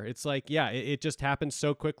right there. It's like, it just happens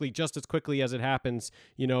so quickly, just as quickly as it happens,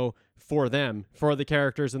 for them, for the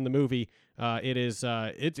characters in the movie.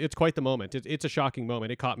 It's quite the moment. It's a shocking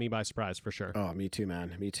moment. It caught me by surprise for sure. Oh, me too,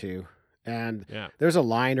 man. Me too. And there's a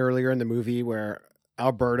line earlier in the movie where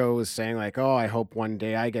Alberto is saying like, "Oh, I hope one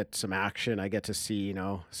day I get some action. I get to see,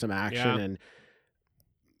 some action." Yeah. And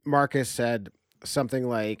Marcus said something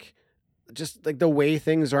like, just like the way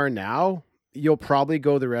things are now, you'll probably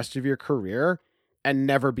go the rest of your career and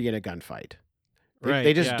never be in a gunfight.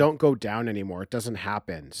 They just don't go down anymore. It doesn't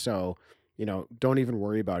happen. So, don't even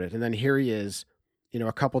worry about it. And then here he is,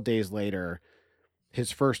 a couple days later,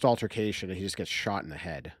 his first altercation, and he just gets shot in the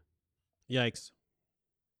head. Yikes.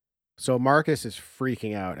 So Marcus is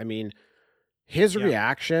freaking out. I mean, his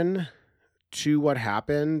reaction to what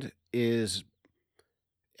happened is,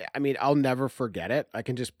 I'll never forget it. I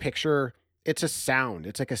can just picture, it's a sound.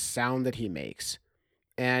 It's like a sound that he makes.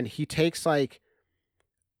 And he takes like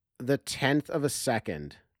the 10th of a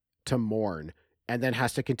second to mourn and then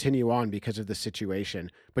has to continue on because of the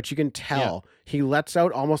situation. But you can tell he lets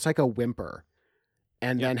out almost like a whimper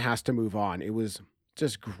and then has to move on. It was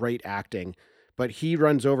just great acting. But he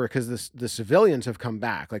runs over because the civilians have come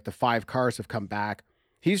back. Like the 5 cars have come back.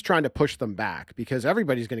 He's trying to push them back because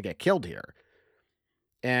everybody's going to get killed here.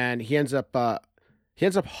 And he ends up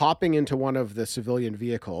hopping into one of the civilian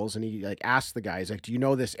vehicles, and he like asks the guy, he's like, "Do you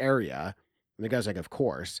know this area?" And the guy's like, "Of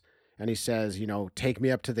course." And he says, "Take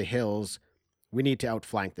me up to the hills. We need to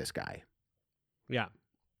outflank this guy." Yeah.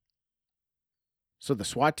 So the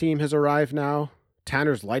SWAT team has arrived now.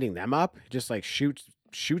 Tanner's lighting them up, just like shoots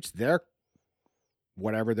their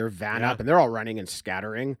their van up, and they're all running and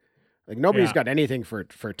scattering. Like nobody's got anything for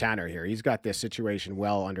Tanner here. He's got this situation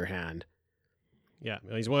well underhand. Yeah,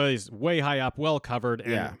 he's way high up, well covered,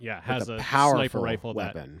 and has a powerful sniper rifle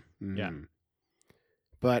weapon. Yeah.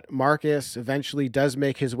 But Marcus eventually does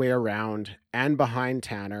make his way around and behind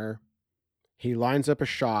Tanner. He lines up a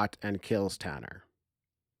shot and kills Tanner.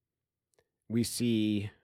 We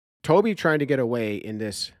see Toby trying to get away in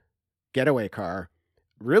this getaway car.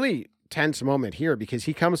 Really tense moment here because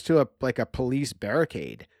he comes to a police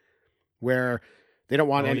barricade where they don't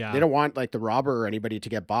want they don't want like the robber or anybody to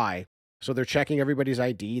get by. So they're checking everybody's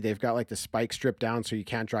ID. They've got like the spike stripped down so you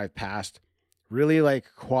can't drive past. Really like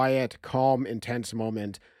quiet, calm, intense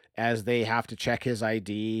moment as they have to check his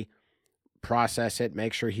ID, process it,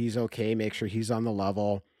 make sure he's okay, make sure he's on the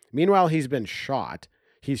level. Meanwhile, he's been shot.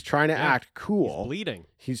 He's trying to act cool. He's bleeding.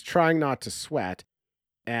 He's trying not to sweat.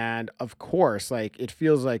 And of course, like it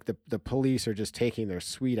feels like the police are just taking their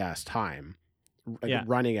sweet ass time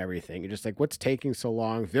running everything. You're just like, what's taking so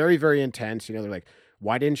long? Very, very intense. You know, they're like,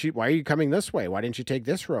 why are you coming this way? Why didn't you take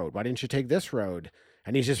this road? Why didn't you take this road?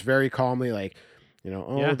 And he's just very calmly like,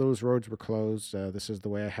 those roads were closed. This is the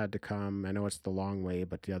way I had to come. I know it's the long way,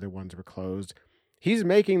 but the other ones were closed. He's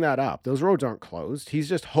making that up. Those roads aren't closed. He's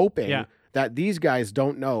just hoping that these guys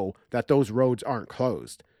don't know that those roads aren't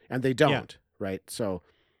closed. And they don't, right? So,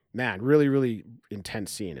 man, really, really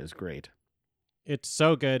intense scene. Is great. It's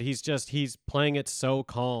so good. He's playing it so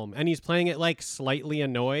calm, and he's playing it like slightly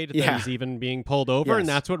annoyed that he's even being pulled over. And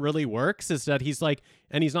that's what really works is that he's like,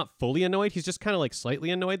 and he's not fully annoyed. He's just kind of like slightly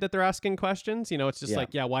annoyed that they're asking questions. You know, it's just like,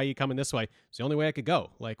 why are you coming this way? It's the only way I could go.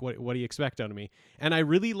 Like, what do you expect out of me? And I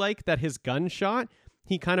really like that his gunshot,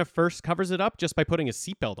 he kind of first covers it up just by putting his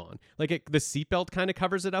seatbelt on. Like the seatbelt kind of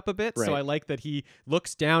covers it up a bit. Right. So I like that he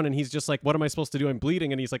looks down and he's just like, what am I supposed to do? I'm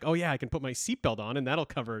bleeding. And he's like, oh yeah, I can put my seatbelt on and that'll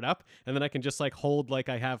cover it up. And then I can just like hold like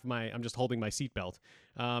I'm just holding my seatbelt.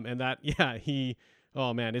 And that,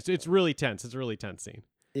 oh man, it's really tense. It's a really tense scene.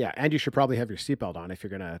 Yeah. And you should probably have your seatbelt on if you're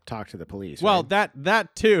going to talk to the police. Well, right?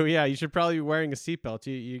 that too. Yeah. You should probably be wearing a seatbelt.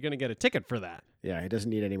 You're going to get a ticket for that. Yeah. He doesn't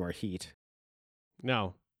need any more heat.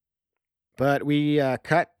 No. But we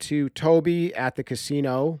cut to Toby at the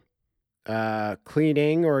casino,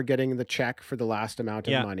 cleaning or getting the check for the last amount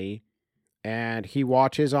of money. And he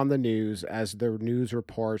watches on the news as the news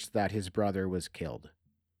reports that his brother was killed.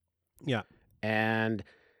 Yeah. And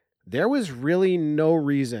there was really no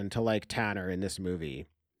reason to like Tanner in this movie.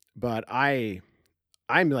 But I'm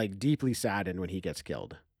like deeply saddened when he gets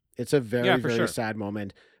killed. It's a very, very sad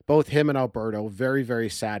moment. Both him and Alberto, very, very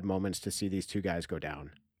sad moments to see these two guys go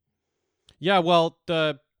down. Yeah, well,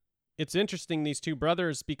 it's interesting, these two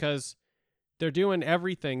brothers, because they're doing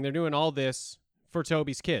everything. They're doing all this for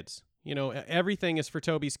Toby's kids. You know, everything is for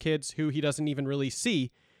Toby's kids who he doesn't even really see.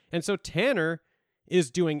 And so Tanner is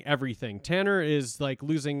doing everything. Tanner is like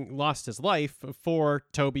lost his life for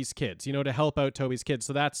Toby's kids, you know, to help out Toby's kids.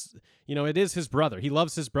 So that's, you know, it is his brother. He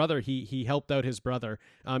loves his brother. He helped out his brother.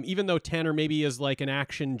 Even though Tanner maybe is like an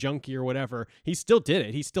action junkie or whatever, he still did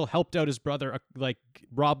it. He still helped out his brother, like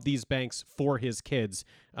rob these banks for his kids.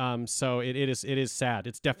 So it is sad.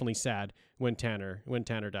 It's definitely sad when Tanner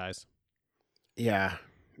dies. Yeah.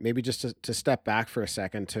 Maybe just to step back for a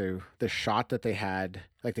second to the shot that they had,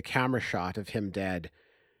 like the camera shot of him dead.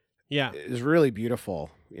 Yeah. Is really beautiful,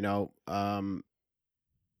 you know,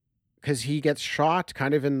 because he gets shot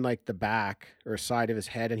kind of in like the back or side of his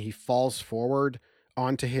head and he falls forward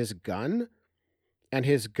onto his gun and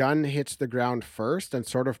his gun hits the ground first and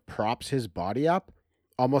sort of props his body up,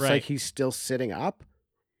 almost like he's still sitting up.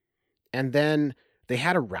 And then they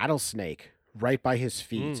had a rattlesnake right by his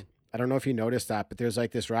feet. I don't know if you noticed that, but there's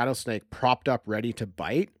like this rattlesnake propped up ready to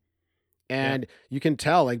bite. And you can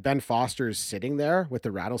tell like Ben Foster is sitting there with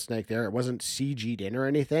the rattlesnake there. It wasn't CG'd in or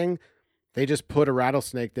anything. They just put a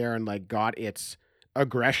rattlesnake there and like got its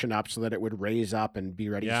aggression up so that it would raise up and be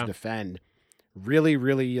ready to defend. Really,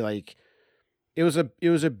 really like it was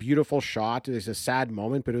a beautiful shot. It was a sad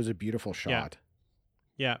moment, but it was a beautiful shot.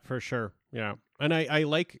 Yeah, for sure. Yeah. And I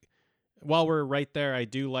like, while we're right there, I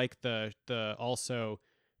do like the also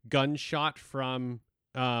gunshot from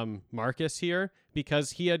Marcus here,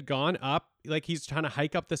 because he had gone up, like he's trying to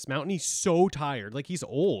hike up this mountain. He's so tired, like he's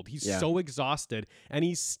old, he's so exhausted, and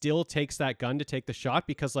he still takes that gun to take the shot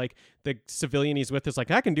because like the civilian he's with is like,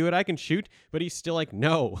 I can do it, I can shoot, but he's still like,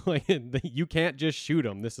 no, like you can't just shoot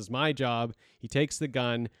him. This is my job. He takes the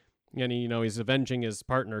gun and he's avenging his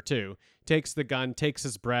partner too. Takes the gun, takes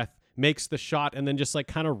his breath, makes the shot, and then just like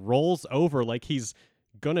kind of rolls over like he's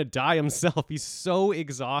gonna die himself. He's so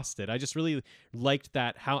exhausted. I just really liked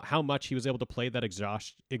that how much he was able to play that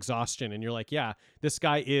exhaustion. And you're like, yeah, this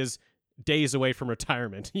guy is days away from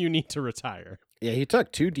retirement. You need to retire. Yeah, he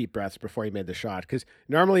took 2 deep breaths before he made the shot, because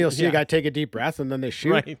normally you'll see a guy take a deep breath and then they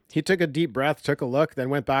shoot. Right. He took a deep breath, took a look, then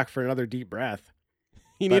went back for another deep breath.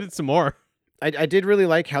 He needed some more. I did really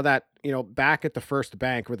like how that, back at the first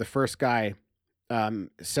bank where the first guy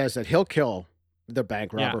says that he'll kill the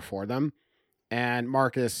bank robber for them. And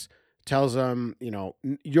Marcus tells him,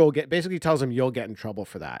 you'll get in trouble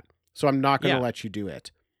for that. So I'm not going to let you do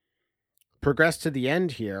it. Progress to the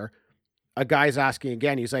end here. A guy's asking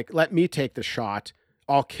again. He's like, let me take the shot.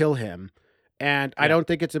 I'll kill him. And I don't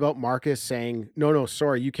think it's about Marcus saying, no,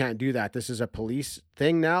 sorry, you can't do that. This is a police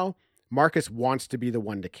thing now. Marcus wants to be the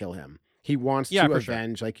one to kill him. He wants to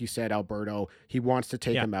avenge, like you said, Alberto. He wants to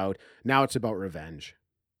take him out. Now it's about revenge.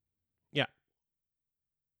 Yeah.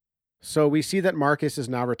 So we see that Marcus is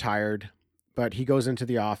now retired, but he goes into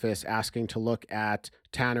the office asking to look at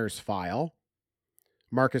Tanner's file.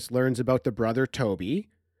 Marcus learns about the brother, Toby,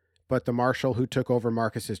 but the marshal who took over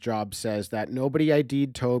Marcus's job says that nobody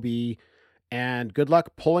ID'd Toby, and good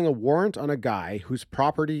luck pulling a warrant on a guy whose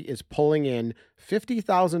property is pulling in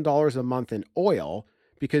 $50,000 a month in oil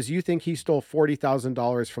because you think he stole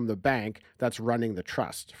 $40,000 from the bank that's running the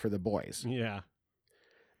trust for the boys. Yeah.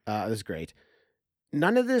 This is great.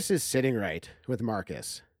 None of this is sitting right with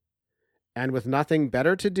Marcus. And with nothing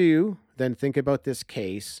better to do than think about this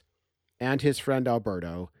case and his friend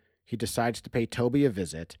Alberto, he decides to pay Toby a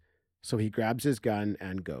visit, so he grabs his gun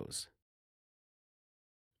and goes.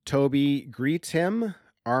 Toby greets him,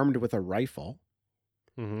 armed with a rifle.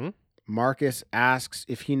 Mm-hmm. Marcus asks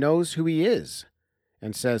if he knows who he is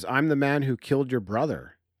and says, I'm the man who killed your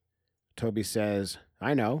brother. Toby says,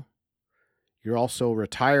 I know. You're also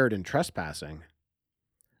retired and trespassing.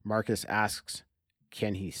 Marcus asks,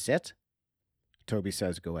 can he sit? Toby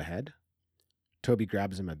says, go ahead. Toby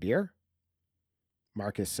grabs him a beer.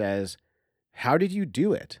 Marcus says, how did you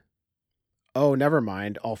do it? Oh, never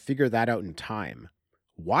mind. I'll figure that out in time.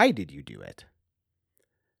 Why did you do it?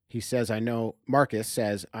 He says, Marcus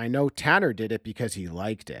says, I know Tanner did it because he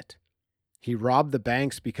liked it. He robbed the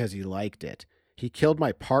banks because he liked it. He killed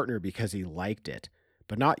my partner because he liked it,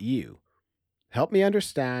 but not you. Help me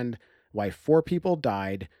understand why 4 people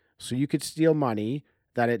died so you could steal money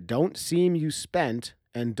that it don't seem you spent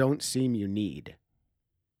and don't seem you need.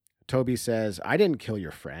 Toby says, I didn't kill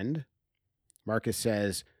your friend. Marcus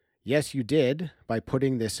says, yes, you did by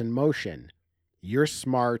putting this in motion. You're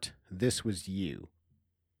smart. This was you.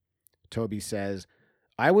 Toby says,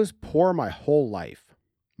 I was poor my whole life.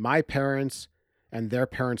 My parents and their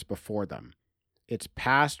parents before them. It's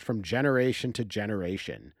passed from generation to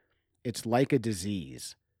generation. It's like a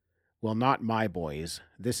disease. Well, not my boys.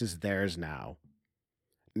 This is theirs now.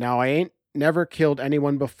 Now, I ain't never killed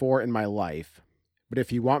anyone before in my life, but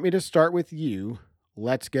if you want me to start with you,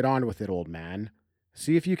 let's get on with it, old man.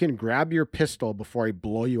 See if you can grab your pistol before I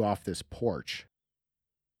blow you off this porch.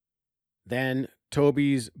 Then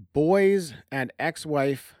Toby's boys and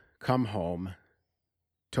ex-wife come home.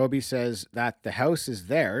 Toby says that the house is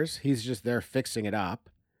theirs. He's just there fixing it up.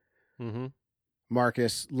 Mm-hmm.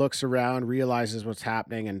 Marcus looks around, realizes what's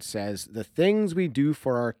happening, and says, the things we do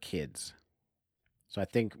for our kids. So I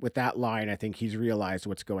think with that line, I think he's realized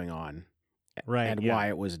what's going on. Right, and why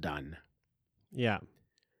it was done. Yeah.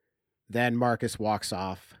 Then Marcus walks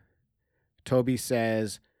off. Toby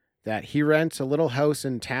says that he rents a little house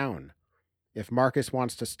in town. If Marcus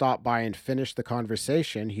wants to stop by and finish the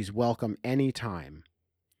conversation, he's welcome any time.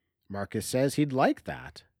 Marcus says he'd like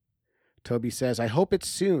that. Toby says, I hope it's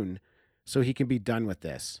soon so he can be done with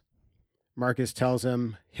this. Marcus tells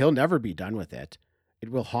him he'll never be done with it. It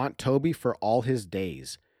will haunt Toby for all his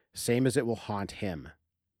days, same as it will haunt him.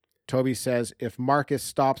 Toby says if Marcus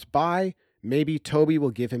stops by, maybe Toby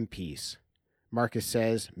will give him peace. Marcus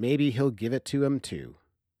says maybe he'll give it to him too.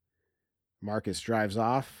 Marcus drives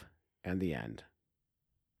off, and the end.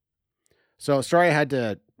 So sorry I had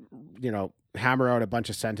to, hammer out a bunch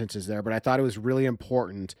of sentences there, but I thought it was really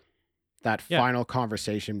important, that final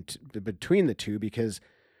conversation between the two, because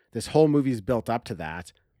this whole movie's built up to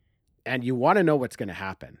that, and you want to know what's going to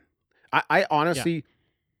happen. I honestly,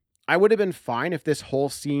 I would have been fine if this whole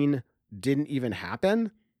scene didn't even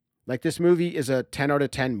happen. Like, this movie is a 10 out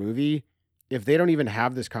of 10 movie if they don't even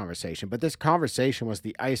have this conversation. But this conversation was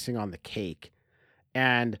the icing on the cake.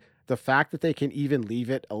 And the fact that they can even leave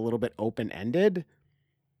it a little bit open-ended,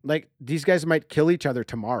 like, these guys might kill each other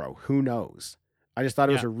tomorrow. Who knows? I just thought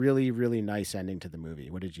it was a really, really nice ending to the movie.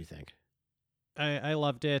 What did you think? I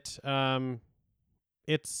loved it.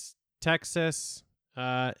 It's Texas.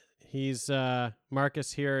 He's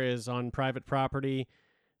Marcus here is on private property.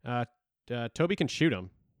 Toby can shoot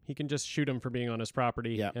him. He can just shoot him for being on his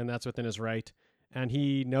property, Yep. and that's within his right. And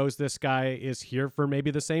he knows this guy is here for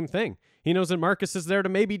maybe the same thing. He knows that Marcus is there to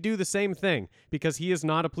maybe do the same thing because he is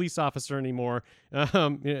not a police officer anymore.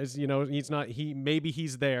 He's not.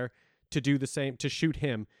 He's there to do the same, to shoot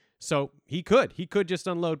him. So he could just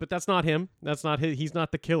unload, but that's not him. That's not his. He's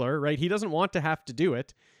not the killer, right? He doesn't want to have to do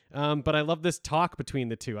it. But I love this talk between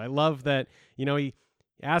the two. I love that, he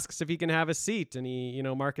asks if he can have a seat,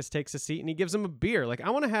 and Marcus takes a seat and he gives him a beer. Like, I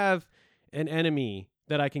want to have an enemy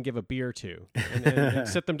that I can give a beer to and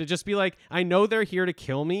sit them to just be like, I know they're here to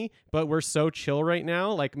kill me, but we're so chill right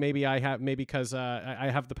now. Like maybe because I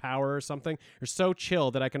have the power or something. They're so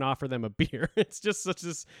chill that I can offer them a beer. It's just such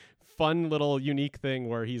this fun little unique thing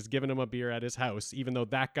where he's giving him a beer at his house, even though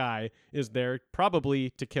that guy is there probably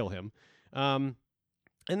to kill him. And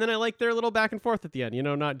then I like their little back and forth at the end,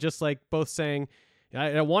 not just like both saying,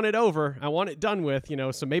 I want it over. I want it done with,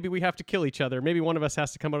 so maybe we have to kill each other. Maybe one of us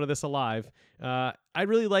has to come out of this alive. I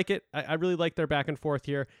really like it. I really like their back and forth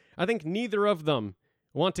here. I think neither of them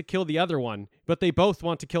want to kill the other one, but they both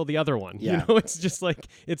want to kill the other one. Yeah. It's just like,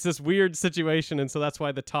 it's this weird situation. And so that's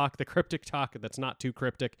why the cryptic talk that's not too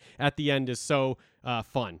cryptic at the end is so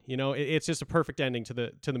fun. It's just a perfect ending to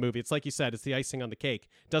the movie. It's like you said, it's the icing on the cake.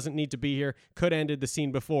 Doesn't need to be here. Could ended the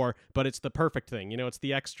scene before, but it's the perfect thing. It's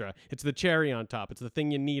the extra. It's the cherry on top. It's the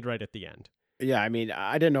thing you need right at the end. Yeah, I mean,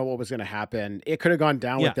 I didn't know what was going to happen. It could have gone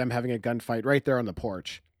down with them having a gunfight right there on the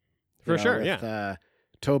porch. For sure, with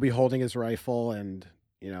Toby holding his rifle and,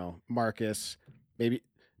 Marcus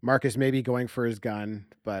maybe going for his gun.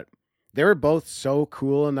 But they were both so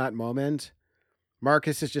cool in that moment.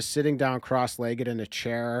 Marcus is just sitting down cross-legged in a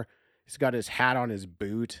chair. He's got his hat on his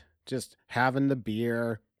boot, just having the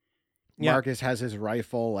beer. Yeah. Marcus has his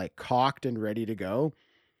rifle like cocked and ready to go.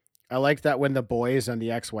 I like that when the boys and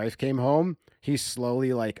the ex-wife came home, he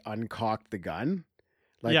slowly like uncocked the gun.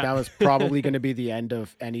 Like that was probably going to be the end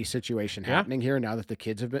of any situation happening here. Now that the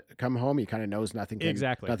kids have come home, he kind of knows nothing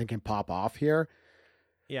can pop off here.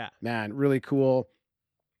 Yeah. Man, really cool.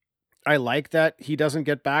 I like that he doesn't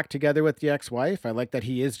get back together with the ex-wife. I like that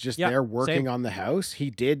he is just there working on the house.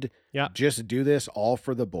 He did just do this all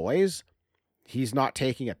for the boys. He's not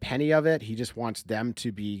taking a penny of it. He just wants them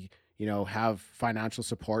to be, have financial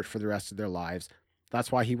support for the rest of their lives.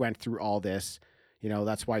 That's why he went through all this.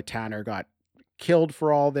 That's why Tanner got killed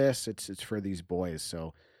for all this. It's for these boys.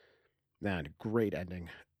 So, man, great ending.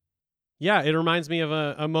 Yeah, it reminds me of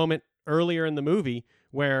a moment earlier in the movie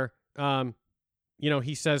where,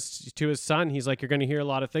 he says to his son, he's like, "You're going to hear a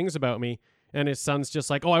lot of things about me," and his son's just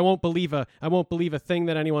like, "Oh, I won't believe a thing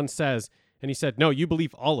that anyone says." And he said, "No, you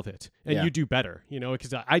believe all of it, and you do better,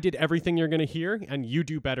 because I did everything you're going to hear, and you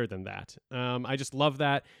do better than that." I just love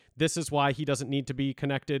that. This is why he doesn't need to be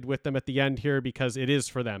connected with them at the end here, because it is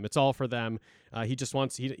for them. It's all for them. He just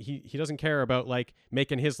wants, he doesn't care about like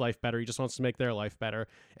making his life better. He just wants to make their life better.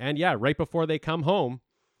 And yeah, right before they come home,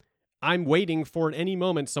 I'm waiting for at any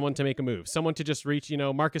moment someone to make a move, someone to just reach,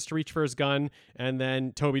 Marcus to reach for his gun and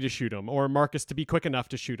then Toby to shoot him, or Marcus to be quick enough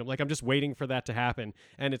to shoot him. Like, I'm just waiting for that to happen.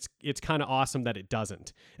 And it's kind of awesome that it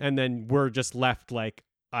doesn't. And then we're just left like,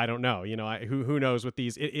 I don't know, who knows with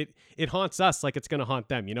these, it haunts us like it's going to haunt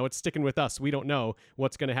them. It's sticking with us. We don't know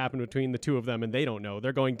what's going to happen between the two of them, and they don't know.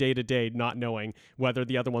 They're going day to day, not knowing whether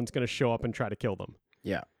the other one's going to show up and try to kill them.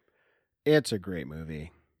 Yeah. It's a great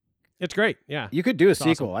movie. It's great. Yeah. You could do a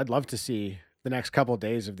sequel. Awesome. I'd love to see the next couple of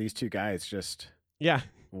days of these two guys just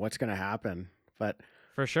what's going to happen. But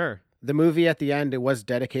for sure. The movie at the end, it was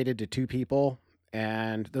dedicated to two people,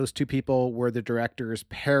 and those two people were the director's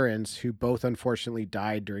parents, who both unfortunately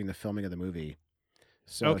died during the filming of the movie.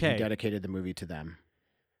 So he dedicated the movie to them.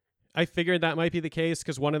 I figured that might be the case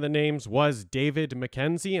because one of the names was David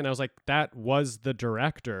Mackenzie, and I was like, that was the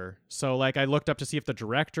director. So like I looked up to see if the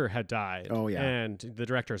director had died. Oh yeah, and the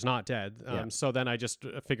director is not dead. So then I just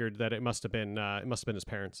figured that it must have been his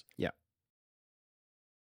parents. Yeah.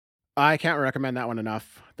 I can't recommend that one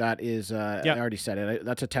enough. That is, I already said it.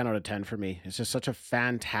 That's a 10 out of 10 for me. It's just such a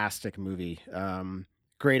fantastic movie.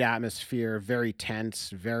 Great atmosphere, very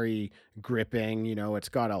tense, very gripping. It's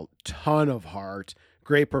got a ton of heart.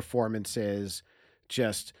 Great performances.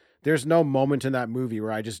 Just, there's no moment in that movie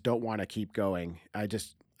where I just don't want to keep going.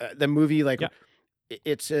 The movie,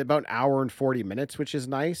 it's about an hour and 40 minutes, which is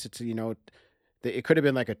nice. It's, it could have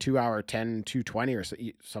been like a 2 hour, 10, 220 or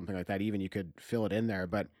something like that. Even you could fill it in there,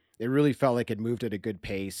 but it really felt like it moved at a good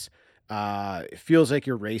pace. It feels like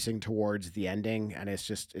you're racing towards the ending, and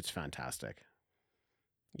it's fantastic.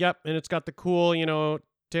 Yep. And it's got the cool,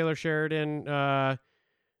 Taylor Sheridan,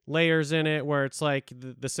 layers in it where it's like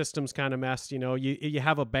the system's kind of messed. You know, you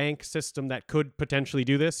have a bank system that could potentially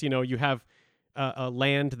do this. You know, you have a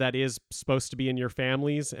land that is supposed to be in your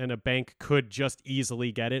family's, and a bank could just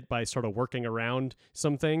easily get it by sort of working around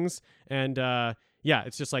some things. And yeah,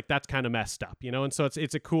 it's just like that's kind of messed up, you know. And so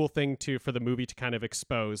it's a cool thing for the movie to kind of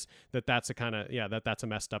expose that's a kind of that's a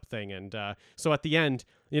messed up thing. And so at the end,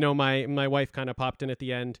 you know, my wife kind of popped in at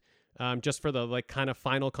the end. Just for the like kind of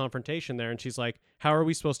final confrontation there. And she's like, how are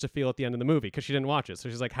we supposed to feel at the end of the movie? Because she didn't watch it. So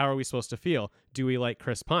she's like, how are we supposed to feel? Do we like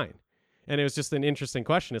Chris Pine? And it was just an interesting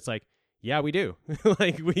question. It's like, yeah, we do.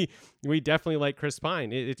 Like we definitely like Chris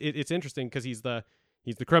Pine. It's interesting because he's the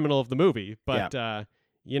criminal of the movie. But,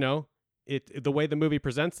 you know, the way the movie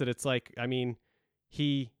presents it, it's like, I mean,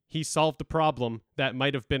 he solved the problem that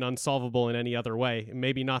might have been unsolvable in any other way.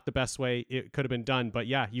 Maybe not the best way it could have been done. But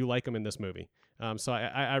yeah, you like him in this movie. So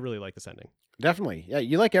I really like this ending. Definitely. Yeah,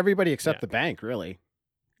 you like everybody except the bank, really.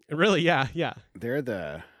 Really, yeah. They're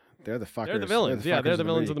the fuckers. They're the villains. They're the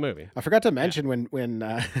villains of the movie. I forgot to mention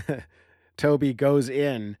when Toby goes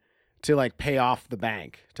in to like pay off the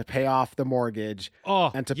bank, to pay off the mortgage,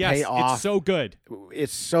 and to pay off. It's so good.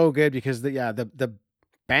 It's so good because the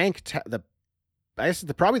bank I guess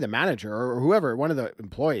probably the manager or whoever, one of the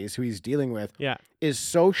employees who he's dealing with, is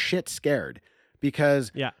so shit scared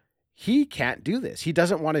because he can't do this. He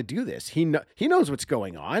doesn't want to do this. He knows what's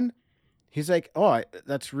going on. He's like, oh,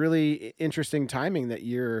 that's really interesting timing that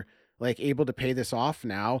you're like able to pay this off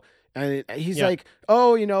now. And he's like,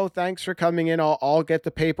 oh, you know, thanks for coming in. I'll get the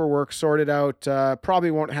paperwork sorted out. Probably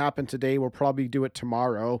won't happen today. We'll probably do it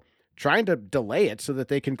tomorrow. Trying to delay it so that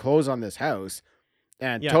they can close on this house.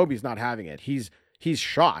 And Toby's not having it. He's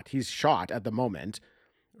shot. He's shot at the moment.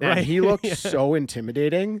 And he looked so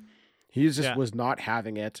intimidating. He just was not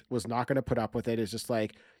having it, was not going to put up with it. It's just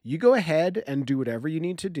like, you go ahead and do whatever you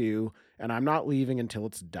need to do, and I'm not leaving until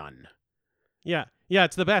it's done. Yeah,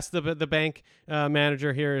 it's the best. The bank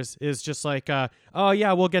manager here is just like, oh,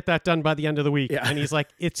 yeah, we'll get that done by the end of the week. Yeah. And he's like,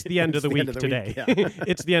 it's the end of the week today.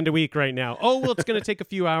 It's the end of the week right now. Oh, well, it's going to take a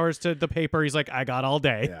few hours to the paper. He's like, I got all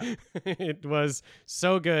day. Yeah. It was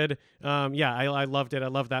so good. I loved it. I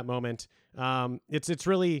loved that moment. It's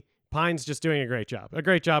really... Pine's just doing a great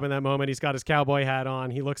job in that moment. He's got his cowboy hat on.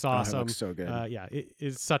 He looks awesome. He looks so good. It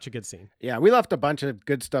is such a good scene. Yeah, we left a bunch of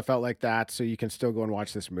good stuff out like that, so you can still go and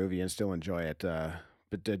watch this movie and still enjoy it.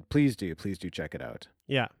 But please do check it out.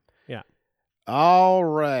 Yeah. All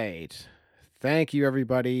right. Thank you,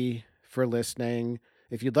 everybody, for listening.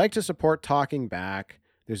 If you'd like to support Talking Back,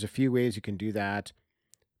 there's a few ways you can do that.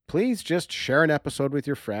 Please just share an episode with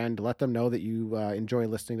your friend. Let them know that you enjoy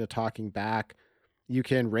listening to Talking Back. You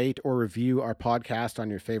can rate or review our podcast on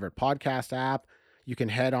your favorite podcast app. You can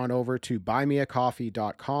head on over to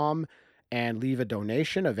buymeacoffee.com and leave a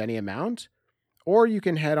donation of any amount. Or you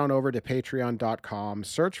can head on over to patreon.com,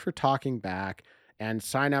 search for Talking Back, and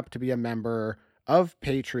sign up to be a member of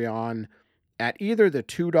Patreon at either the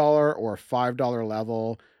 $2 or $5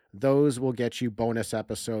 level. Those will get you bonus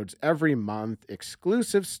episodes every month,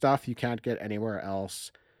 exclusive stuff you can't get anywhere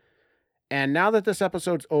else. And now that this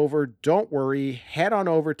episode's over, don't worry, head on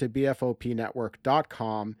over to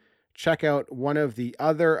bfopnetwork.com. Check out one of the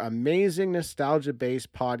other amazing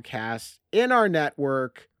nostalgia-based podcasts in our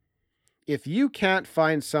network. If you can't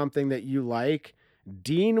find something that you like,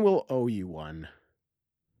 Dean will owe you one.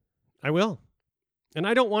 I will. And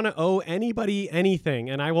I don't want to owe anybody anything,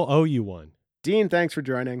 and I will owe you one. Dean, thanks for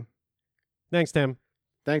joining. Thanks, Tim.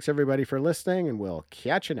 Thanks, everybody, for listening, and we'll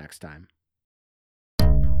catch you next time.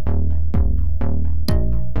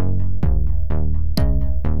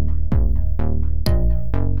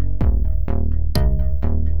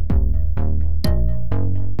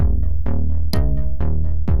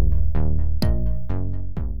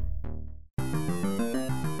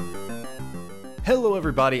 Hello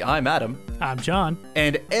everybody, I'm Adam. I'm John.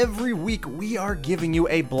 And every week we are giving you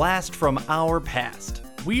a blast from our past.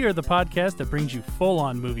 We are the podcast that brings you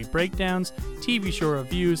full-on movie breakdowns, TV show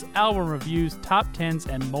reviews, album reviews, top 10s,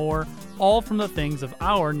 and more, all from the things of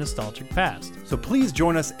our nostalgic past. So please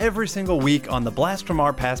join us every single week on the Blast from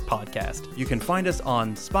Our Past podcast. You can find us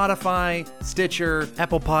on Spotify, Stitcher,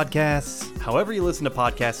 Apple Podcasts. However you listen to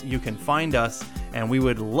podcasts, you can find us, and we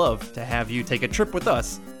would love to have you take a trip with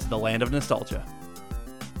us to the land of nostalgia.